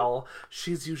wise old owl.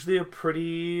 She's usually a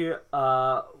pretty...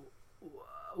 for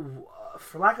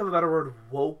lack of a better word,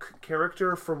 woke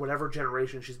character for whatever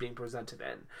generation she's being presented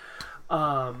in.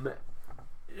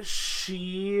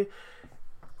 She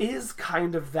is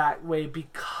kind of that way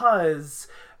because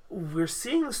we're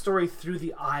seeing the story through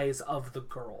the eyes of the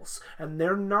girls, and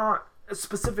they're not,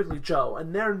 specifically Jo,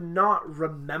 and they're not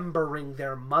remembering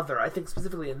their mother. I think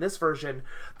specifically in this version,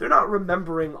 they're not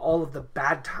remembering all of the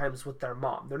bad times with their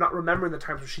mom. They're not remembering the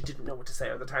times where she didn't know what to say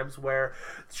or the times where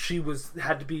she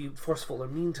had to be forceful or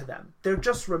mean to them. They're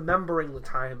just remembering the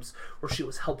times where she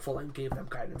was helpful and gave them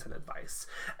guidance and advice.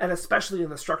 And especially in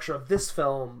the structure of this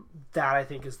film, that I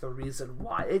think is the reason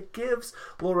why. It gives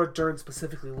Laura Dern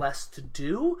specifically less to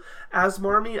do as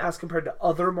Marmee as compared to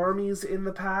other Marmees in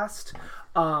the past.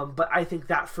 But I think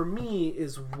that for me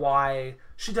is why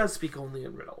she does speak only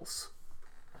in riddles.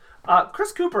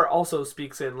 Chris Cooper also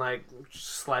speaks in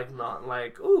just not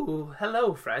ooh,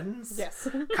 hello friends. Yes.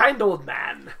 Kind old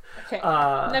man. Okay.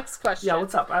 Next question. Yeah,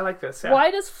 what's up? I like this. Yeah.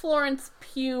 Why does Florence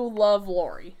Pugh love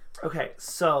Laurie? Okay,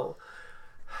 so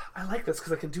I like this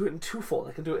because I can do it in twofold.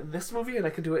 I can do it in this movie and I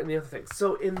can do it in the other thing.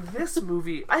 So in this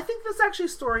movie, I think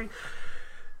this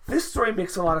story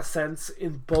makes a lot of sense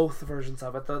in both versions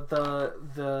of it.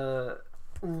 The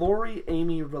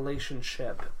Laurie-Amy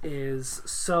relationship is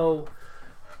so...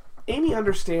 Amy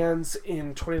understands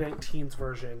in 2019's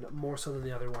version, more so than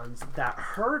the other ones, that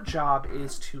her job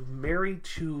is to marry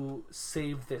to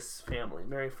save this family.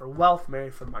 Marry for wealth,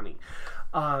 marry for money.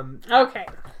 Okay.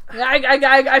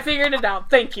 I figured it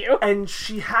out. Thank you. And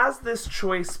she has this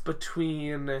choice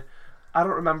between... I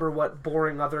don't remember what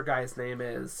boring other guy's name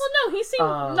is. Well, no, he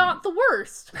seemed not the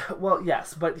worst. Well,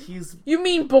 yes, but he's... You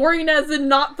mean boring as in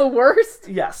not the worst?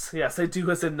 Yes, I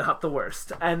do as in not the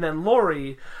worst. And then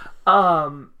Laurie,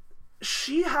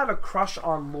 she had a crush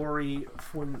on Laurie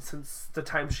since the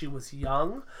time she was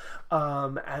young,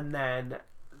 and then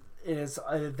it's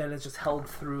just held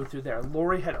through there.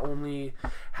 Laurie had only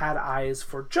had eyes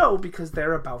for Jo because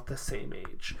they're about the same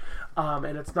age,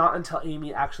 and it's not until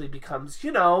Amy actually becomes,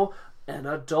 an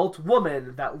adult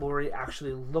woman that Laurie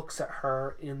actually looks at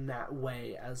her in that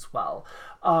way as well.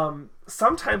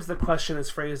 Sometimes the question is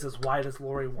phrased as, why does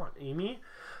Laurie want Amy?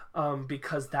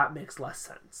 Because that makes less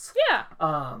sense. Yeah.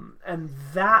 And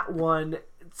that one,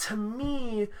 to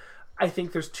me, I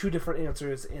think there's two different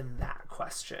answers in that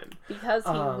question. Because he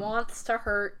wants to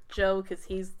hurt Jo because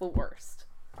he's the worst.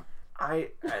 Yeah,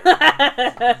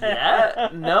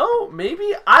 no,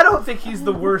 maybe. I don't think he's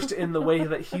the worst in the way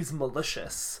that he's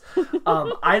malicious.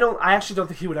 I actually don't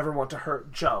think he would ever want to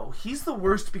hurt Jo. He's the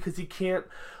worst because he can't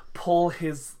pull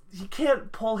his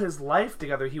life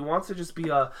together. He wants to just be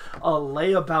a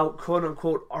layabout, quote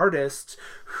unquote, artist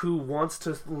who wants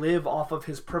to live off of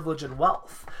his privilege and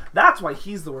wealth. That's why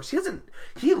he's the worst.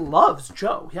 He loves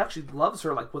Jo. He actually loves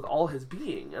her with all his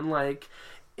being. And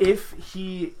if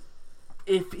he,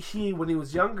 when he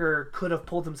was younger, could have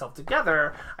pulled himself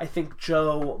together, I think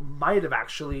Jo might have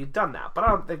actually done that. But I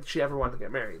don't think she ever wanted to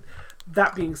get married.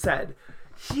 That being said,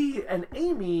 he and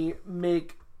Amy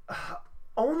make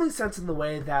only sense in the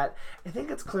way that I think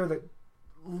it's clear that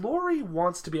Laurie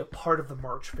wants to be a part of the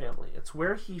March family. It's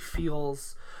where he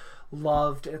feels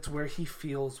loved. It's where he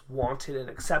feels wanted and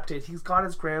accepted. He's got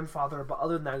his grandfather, but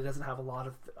other than that, he doesn't have a lot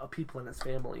of people in his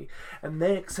family. And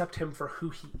they accept him for who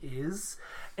he is.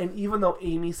 And even though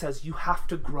Amy says, you have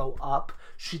to grow up,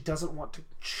 she doesn't want to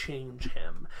change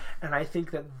him. And I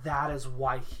think that is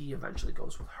why he eventually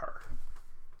goes with her.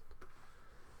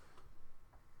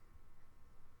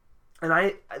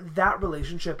 And that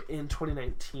relationship in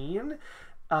 2019,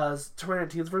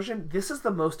 2019's version, this is the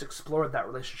most explored that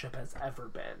relationship has ever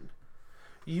been.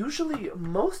 Usually,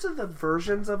 most of the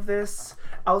versions of this,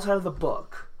 outside of the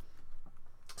book,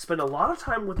 spend a lot of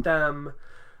time with them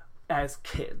as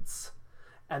kids,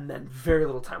 and then very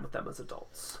little time with them as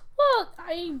adults. Well,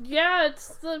 it's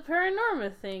the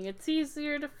Paranorma thing. It's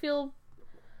easier to feel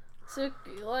bad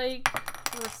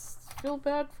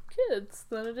for kids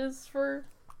than it is for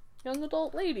young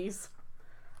adult ladies.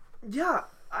 Yeah,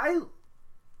 I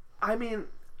mean,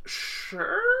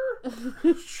 sure.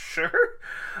 Sure.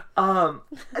 And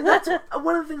that's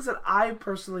one of the things that I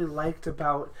personally liked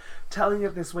about telling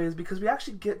it this way, is because we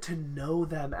actually get to know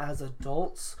them as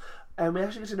adults, and we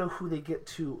actually get to know who they get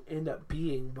to end up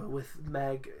being, but with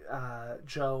Meg,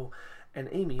 Joe, and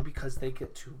Amy, because they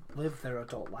get to live their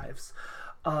adult lives.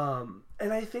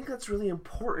 And I think that's really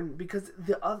important, because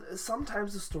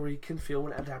sometimes the story can feel,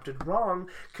 when adapted wrong,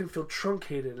 can feel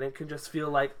truncated, and it can just feel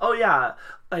like, oh yeah,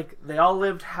 like they all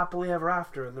lived happily ever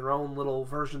after in their own little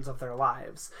versions of their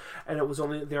lives, and it was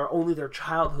only their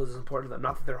childhood is important to them,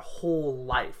 not that their whole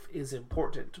life is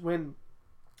important, when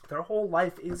their whole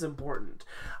life is important.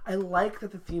 I like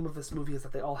that the theme of this movie is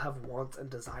that they all have wants and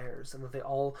desires, and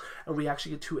and we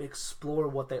actually get to explore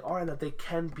what they are, and that they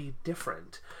can be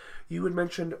different. You had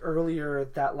mentioned earlier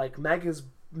that like Meg is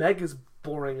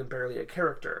boring and barely a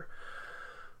character.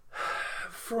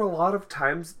 For a lot of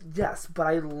times, yes, but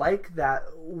I like that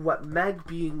what Meg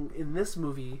being in this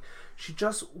movie, she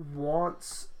just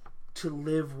wants to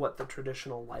live what the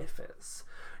traditional life is.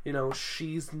 You know,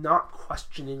 she's not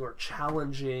questioning or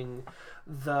challenging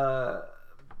the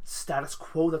status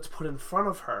quo that's put in front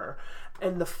of her.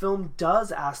 And the film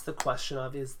does ask the question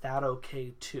of, is that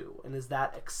okay too? And is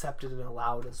that accepted and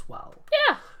allowed as well?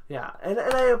 Yeah. Yeah, and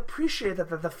I appreciate that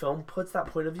the film puts that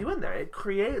point of view in there. It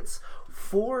creates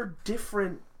 4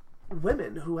 different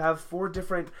women who have 4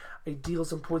 different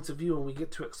ideals and points of view, and we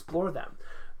get to explore them.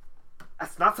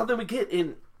 That's not something we get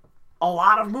in a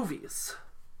lot of movies.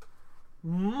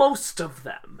 Most of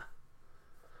them.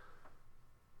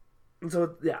 And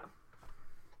so, yeah.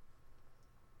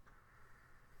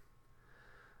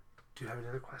 Do you have any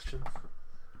other questions?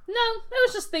 No, it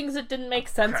was just things that didn't make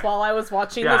sense while I was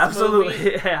watching this absolutely.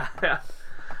 movie. Yeah.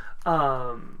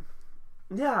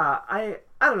 Yeah, I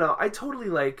don't know. I totally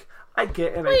I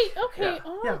get and Wait, okay.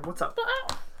 Yeah, what's up?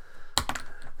 But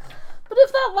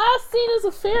if that last scene is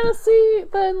a fantasy,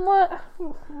 then what? I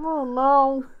don't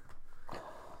know.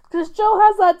 Because Joe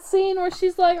has that scene where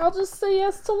she's like, I'll just say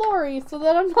yes to Laurie so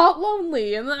that I'm not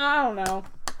lonely. And then, I don't know.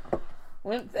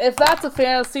 If that's a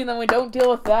fantasy, then we don't deal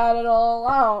with that at all.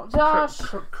 Oh, Josh.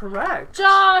 Correct.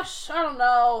 Josh, I don't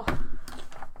know.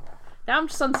 Now I'm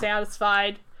just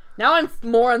unsatisfied. Now I'm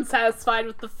more unsatisfied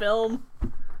with the film.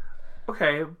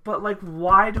 Okay, but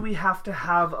why do we have to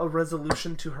have a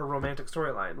resolution to her romantic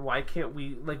storyline? Why can't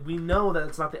we, we know that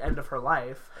it's not the end of her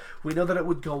life. We know that it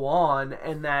would go on,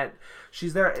 and that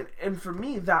she's there. And for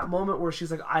me, that moment where she's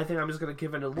like, I think I'm just going to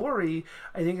give in to Laurie,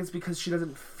 I think it's because she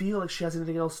doesn't feel like she has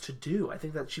anything else to do. I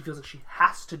think that she feels like she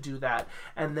has to do that,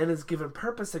 and then is given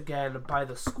purpose again by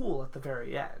the school at the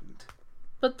very end.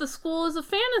 But the school is a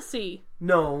fantasy.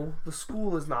 No, the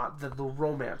school is not. The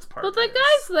romance part. But the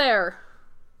guy's there.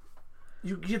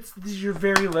 You're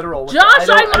very literal. Josh,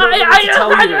 I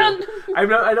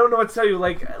don't know what to tell you.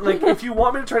 If you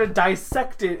want me to try to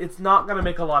dissect it, it's not gonna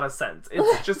make a lot of sense.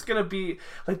 It's just gonna be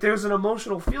there's an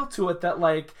emotional feel to it that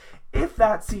if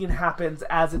that scene happens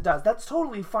as it does, that's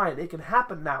totally fine. It can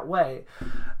happen that way.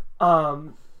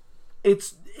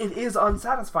 It is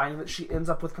unsatisfying that she ends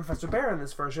up with Professor Bear in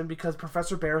this version, because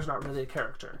Professor Bear is not really a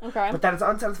character. Okay. But that is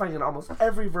unsatisfying in almost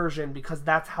every version, because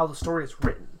that's how the story is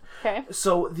written. Okay.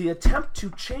 So the attempt to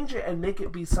change it and make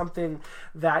it be something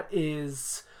that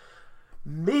is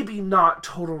maybe not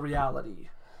total reality.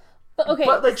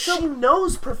 But she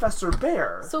knows Professor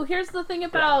Bear. So here's the thing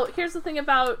about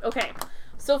okay.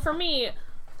 So for me,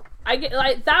 I get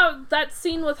that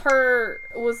scene with her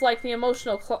was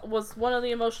was one of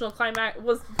the emotional climax,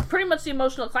 was pretty much the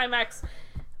emotional climax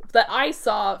that I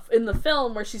saw in the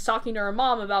film, where she's talking to her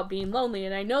mom about being lonely.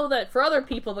 And I know that for other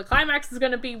people, the climax is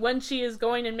going to be when she is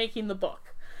going and making the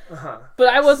book. Uh-huh. But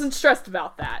I wasn't stressed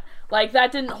about that.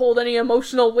 That didn't hold any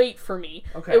emotional weight for me.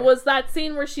 Okay. It was that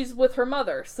scene where she's with her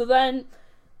mother. So then,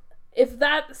 if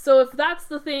that's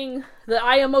the thing that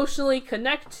I emotionally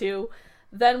connect to,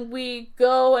 then we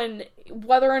go, and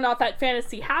whether or not that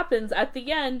fantasy happens at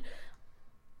the end,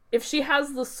 if she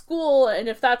has the school and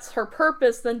if that's her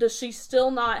purpose, then does she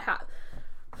still not have...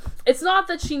 It's not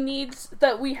that she needs,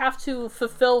 that we have to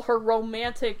fulfill her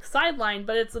romantic sideline,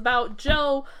 but it's about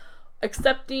Jo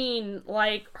accepting,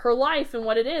 like, her life and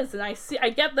what it is. And I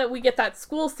get that we get that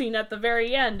school scene at the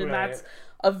very end, and that's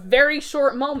a very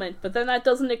short moment, but then that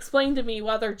doesn't explain to me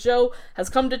whether Jo has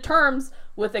come to terms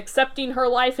with accepting her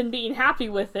life and being happy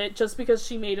with it just because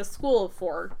she made a school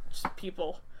for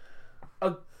people.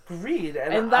 Agreed.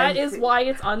 And that is why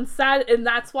it's and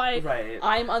that's why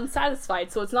I'm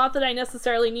unsatisfied. So it's not that I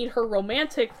necessarily need her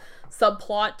romantic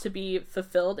subplot to be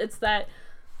fulfilled, it's that...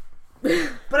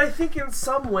 But I think in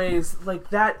some ways,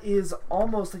 like, that is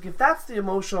almost, like, if that's the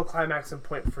emotional climax and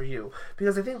point for you,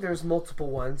 because I think there's multiple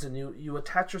ones, and you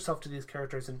attach yourself to these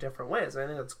characters in different ways,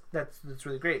 and I think that's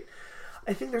really great.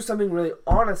 I think there's something really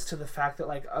honest to the fact that,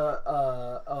 like,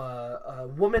 a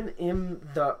woman in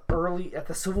at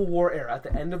the Civil War era, at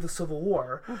the end of the Civil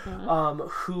War,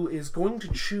 who is going to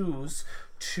choose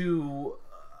to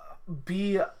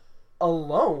be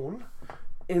alone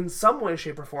in some way,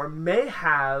 shape, or form, may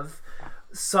have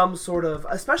some sort of,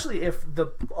 especially if the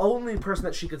only person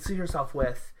that she could see herself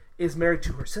with is married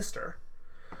to her sister,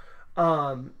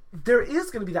 there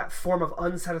is going to be that form of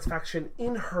unsatisfaction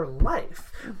in her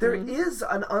life. There is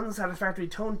an unsatisfactory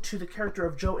tone to the character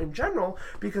of Jo in general,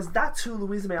 because that's who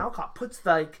Louisa May Alcott puts,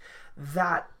 like,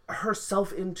 that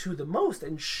herself into the most.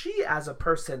 And she, as a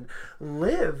person,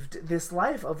 lived this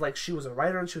life of, like, she was a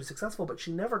writer and she was successful, but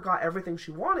she never got everything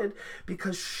she wanted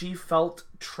because she felt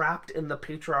trapped in the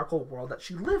patriarchal world that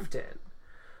she lived in.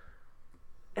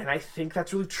 And I think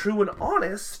that's really true and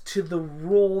honest to the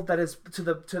role that is, to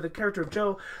the character of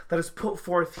Jo that is put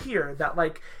forth here. That,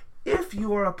 like, if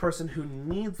you are a person who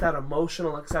needs that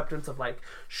emotional acceptance of, like,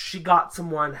 she got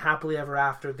someone happily ever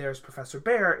after, there's Professor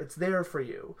Bhaer, it's there for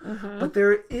you. But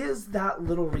there is that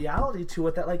little reality to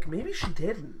it that, like, maybe she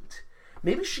didn't.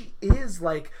 Maybe she is,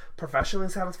 like, professionally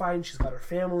satisfied and she's got her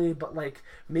family, but, like,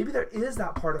 maybe there is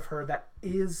that part of her that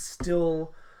is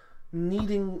still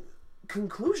needing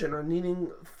conclusion or needing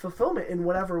fulfillment in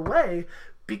whatever way,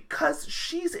 because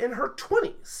she's in her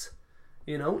 20s.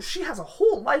 You know, she has a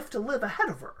whole life to live ahead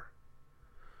of her.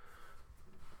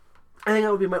 I think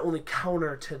that would be my only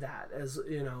counter to that, as,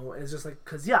 you know, is just like,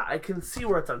 because, yeah, I can see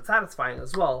where it's unsatisfying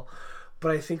as well,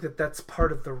 but I think that that's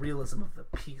part of the realism of the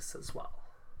piece as well.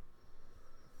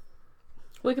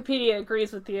 Wikipedia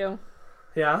agrees with you.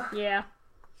 Yeah? Yeah.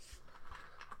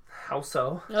 How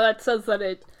so? Well, that says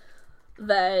that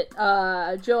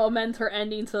Jo amends her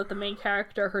ending so that the main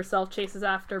character herself chases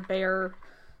after Bhaer,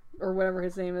 or whatever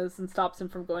his name is, and stops him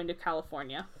from going to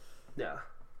California. Yeah.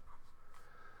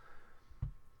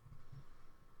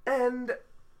 And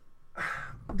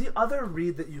the other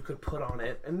read that you could put on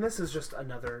it, and this is just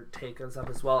another take and stuff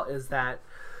as well, is that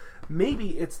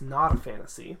maybe it's not a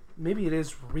fantasy. Maybe it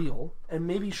is real. And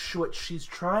maybe what she's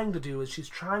trying to do is she's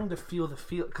trying to feel the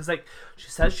feel. Because, like,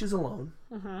 she says she's alone.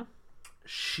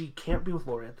 She can't be with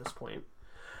Laurie at this point.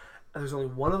 And there's only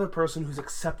one other person who's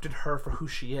accepted her for who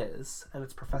she is, and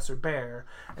it's Professor Bhaer.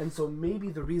 And so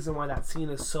maybe the reason why that scene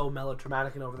is so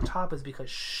melodramatic and over the top is because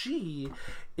she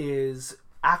is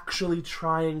actually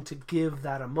trying to give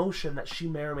that emotion that she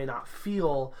may or may not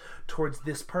feel towards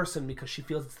this person, because she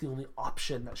feels it's the only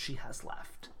option that she has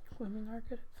left. Women are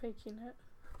good at faking it.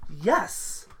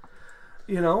 Yes.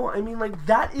 You know, I mean, like,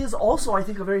 that is also, I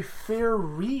think, a very fair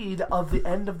read of the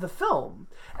end of the film.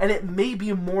 And it may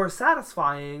be more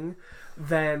satisfying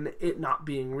than it not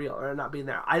being real, or not being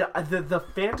there. The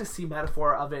fantasy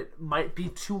metaphor of it might be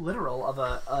too literal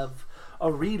of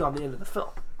a read on the end of the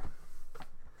film.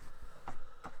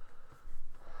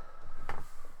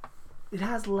 It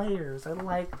has layers. I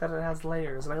like that it has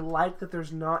layers. And I like that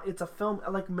there's not... It's a film,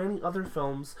 like many other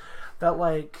films, that,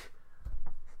 like...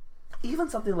 Even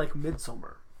something like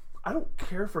Midsommar. I don't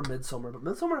care for Midsommar, but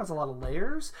Midsommar has a lot of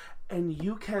layers, and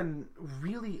you can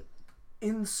really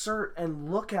insert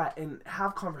and look at and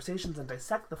have conversations and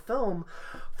dissect the film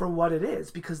for what it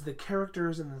is, because the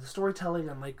characters and the storytelling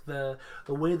and, like, the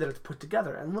way that it's put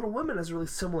together. And Little Women is a really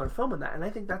similar film in that, and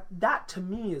I think that to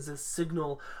me is a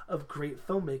signal of great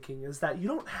filmmaking, is that you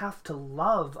don't have to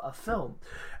love a film,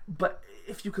 but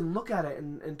if you can look at it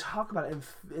and talk about it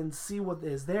and see what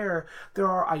is there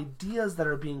are ideas that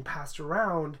are being passed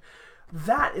around.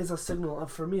 That is a signal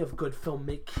of, for me, of good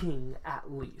filmmaking,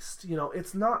 at least. You know,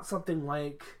 it's not something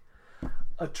like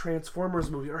a Transformers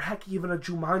movie, or heck, even a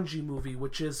Jumanji movie,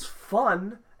 which is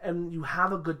fun and you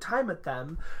have a good time at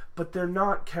them, but they're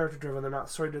not character driven, they're not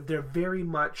story driven, they're very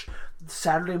much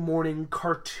Saturday morning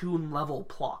cartoon level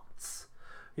plots,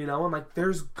 you know, and like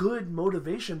there's good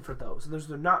motivation for those, and there's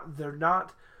not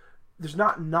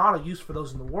a use for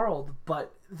those in the world,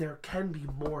 but there can be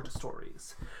more to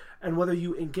stories. And whether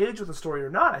you engage with the story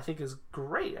or not, I think is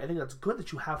great. I think that's good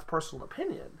that you have personal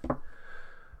opinion.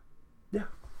 Yeah.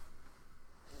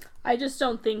 I just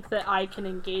don't think that I can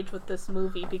engage with this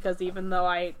movie because even though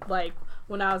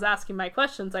when I was asking my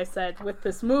questions, I said, with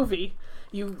this movie,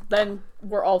 you then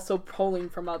were also pulling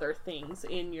from other things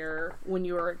when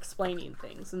you were explaining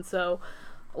things. And so,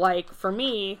 like, for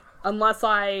me, unless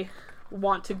I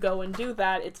want to go and do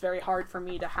that, it's very hard for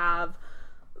me to have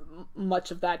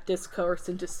much of that discourse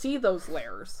and to see those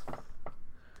layers.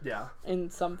 Yeah. In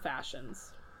some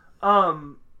fashions.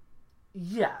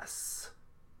 Yes.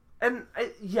 And,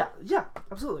 yeah,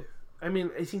 absolutely. I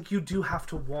mean, I think you do have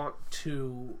to want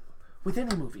to, with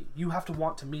any movie, you have to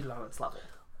want to meet it on its level.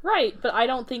 Right, but I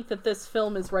don't think that this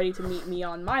film is ready to meet me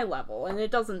on my level, and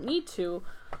it doesn't need to,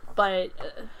 but,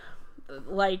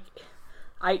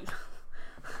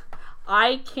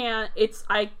 I can't,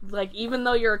 even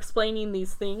though you're explaining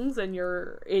these things and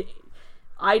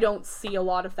I don't see a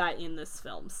lot of that in this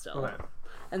film still. Okay.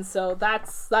 And so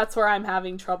that's where I'm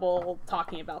having trouble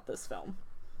talking about this film.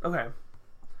 Okay.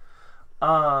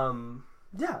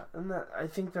 Yeah, and I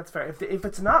think that's fair. If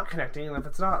it's not connecting and if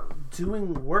it's not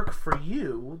doing work for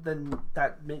you, then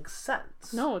that makes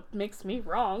sense. No, it makes me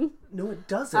wrong. No, it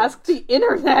doesn't. Ask the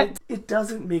internet. It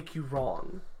doesn't make you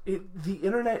wrong. The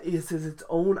internet is its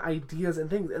own ideas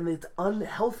and things, and it's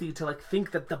unhealthy to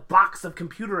think that the box of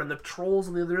computer and the trolls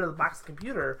on the other end of the box of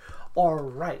computer are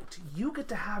right. You get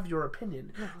to have your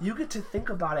opinion. Mm-hmm. You get to think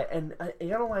about it and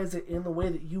analyze it in the way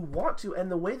that you want to,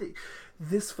 and the way that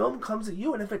this film comes at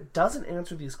you. And if it doesn't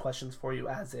answer these questions for you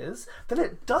as is, then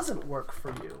it doesn't work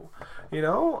for you. You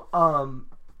know?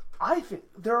 I think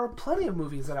there are plenty of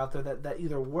movies out there that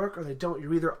either work or they don't.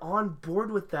 You're either on board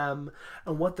with them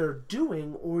and what they're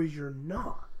doing, or you're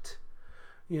not.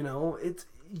 You know, it's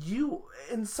you.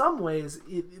 In some ways,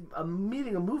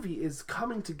 meeting a movie is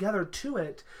coming together to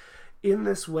it in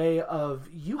this way of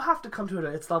you have to come to it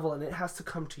at its level, and it has to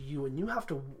come to you, and you have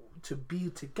to be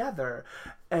together.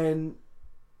 And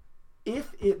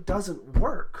if it doesn't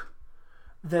work,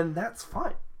 then that's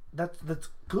fine. That's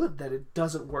good that it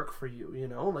doesn't work for you, you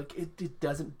know? It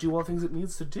doesn't do all the things it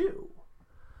needs to do.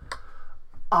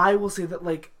 I will say that,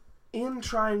 in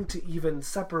trying to even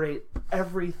separate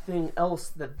everything else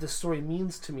that the story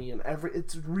means to me,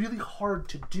 it's really hard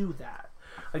to do that.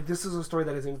 This is a story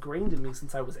that is ingrained in me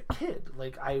since I was a kid.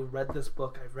 I read this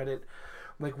book, I read it,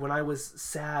 when I was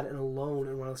sad and alone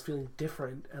and when I was feeling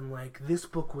different, and, this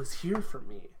book was here for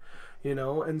me, you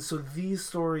know? And so these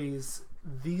stories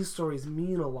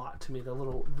mean a lot to me.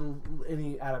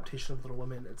 Any adaptation of Little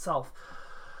Women itself.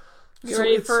 You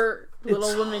ready for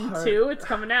Little Women 2? It's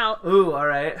coming out. Ooh, all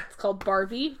right. It's called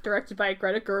Barbie, directed by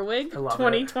Greta Gerwig. I love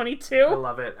 2022. I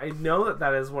love it. I know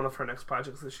that is one of her next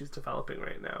projects that she's developing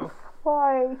right now.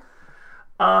 Why?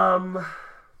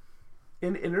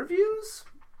 In interviews?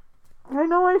 I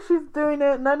know why she's doing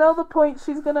it, and I know the point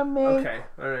she's gonna make. Okay,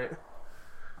 all right.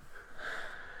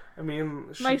 I mean,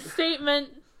 my statement.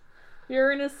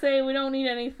 You're gonna say we don't need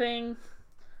anything.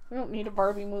 We don't need a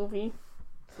Barbie movie.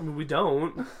 I mean, we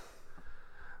don't.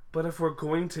 But if we're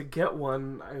going to get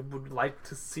one, I would like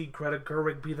to see Greta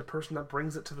Gerwig be the person that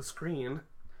brings it to the screen.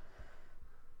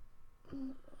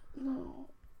 No.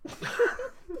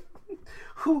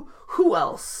 Who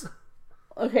else?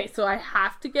 Okay, so I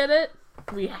have to get it.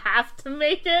 We have to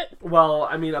make it. Well,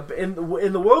 I mean, in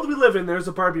the world we live in, there's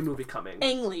a Barbie movie coming.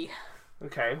 Ang Lee.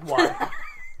 Okay, why?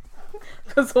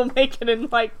 Because we'll make it in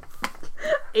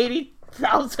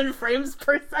 80,000 frames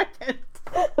per second.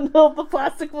 And the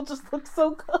plastic will just look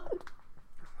so good.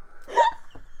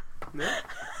 Yeah.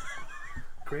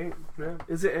 Great. Yeah.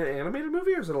 Is it an animated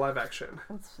movie or is it a live action?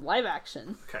 It's live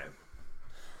action. Okay.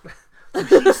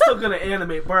 He's still gonna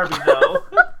animate Barbie though.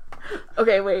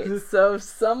 Okay, wait. So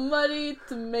somebody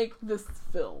to make this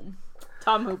film.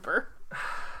 Tom Hooper.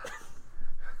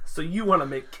 So you want to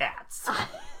make Cats?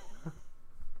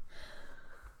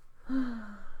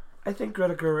 I think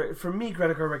Greta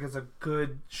Gerwig is a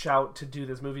good shout to do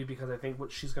this movie because I think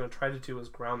what she's going to try to do is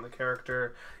ground the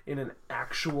character in an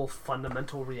actual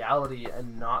fundamental reality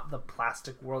and not the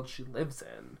plastic world she lives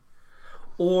in.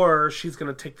 Or she's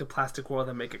going to take the plastic world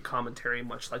and make it commentary,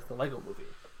 much like the Lego movie.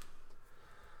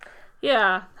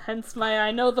 Yeah, hence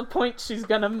I know the point she's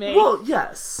going to make. Well,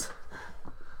 yes.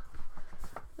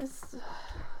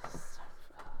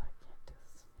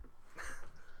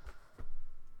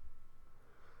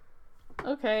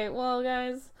 Okay, well,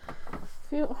 guys,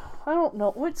 I don't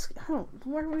know what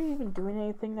are we even doing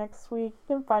anything next week?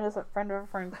 You can find us at Friend of a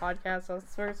Friend Podcast at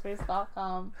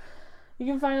squarespace.com. You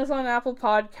can find us on Apple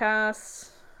Podcasts.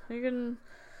 You can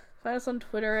find us on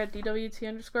Twitter at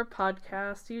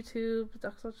DWT_podcast, YouTube,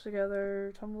 Ducks Watch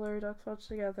Together, Tumblr, Ducks Watch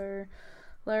Together,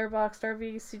 Letterboxd,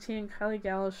 RVCT, and Kylie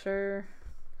Gallagher.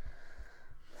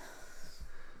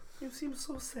 You seem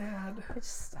so sad. I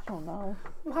don't know.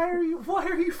 Why are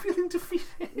you feeling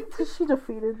defeated? Because she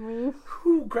defeated me.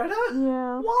 Who, Greta?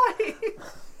 Yeah. Why?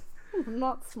 I'm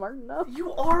not smart enough.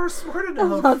 You are smart I'm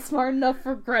enough. not smart enough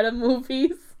for Greta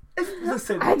movies.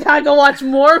 Listen. I gotta go watch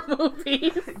more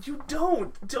movies. You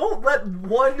don't let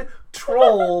one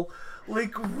troll,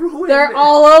 ruin... They're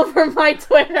all over my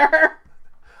Twitter.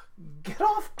 Get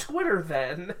off Twitter,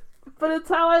 then. But it's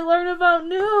how I learn about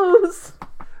news.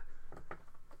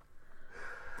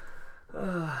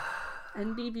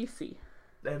 And BBC.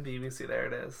 And BBC, there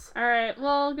it is. Alright,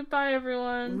 well, goodbye,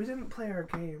 everyone. We didn't play our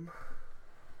game.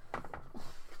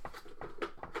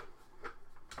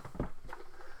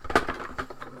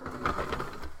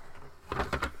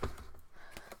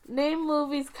 Name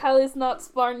movies Kylie's not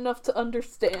smart enough to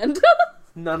understand.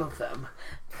 None of them.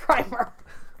 Primer.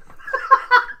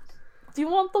 Do you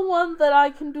want the one that I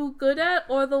can do good at,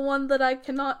 or the one that I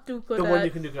cannot do good at? The one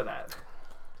you can do good at.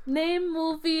 Name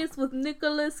movies with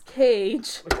Nicolas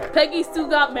Cage. Okay. Peggy Sue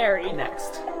Got Married.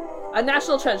 Next. A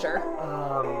National Treasure.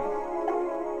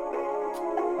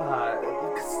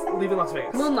 Leaving Las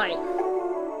Vegas. Moonlight.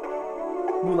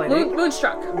 Moonlight.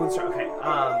 Moonstruck. Moonstruck. Okay.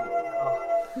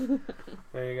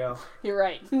 There you go. You're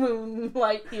right.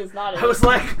 Moonlight. He is not in I was it.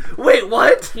 like, wait,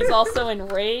 what? He's also in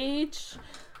Rage,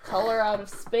 Color Out of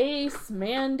Space,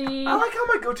 Mandy. I like how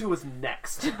my go-to was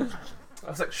Next. I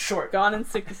was like, short. Gone in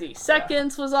 60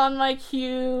 Seconds was on my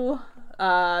queue.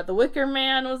 The Wicker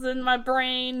Man was in my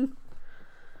brain.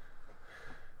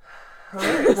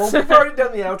 Alright, well, we've already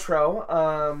done the outro.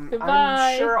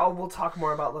 Goodbye. I'm sure we'll talk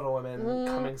more about Little Women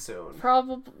coming soon.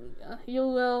 Probably. You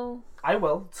will. I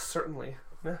will, certainly.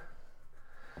 Yeah.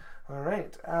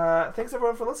 Alright. Thanks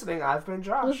everyone for listening. I've been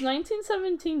Josh. Was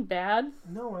 1917 bad?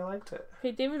 No, I liked it.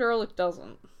 Okay, David Ehrlich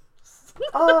doesn't.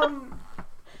 Quack,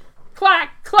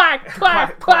 Quack, quack,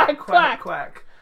 quack, quack, quack. quack.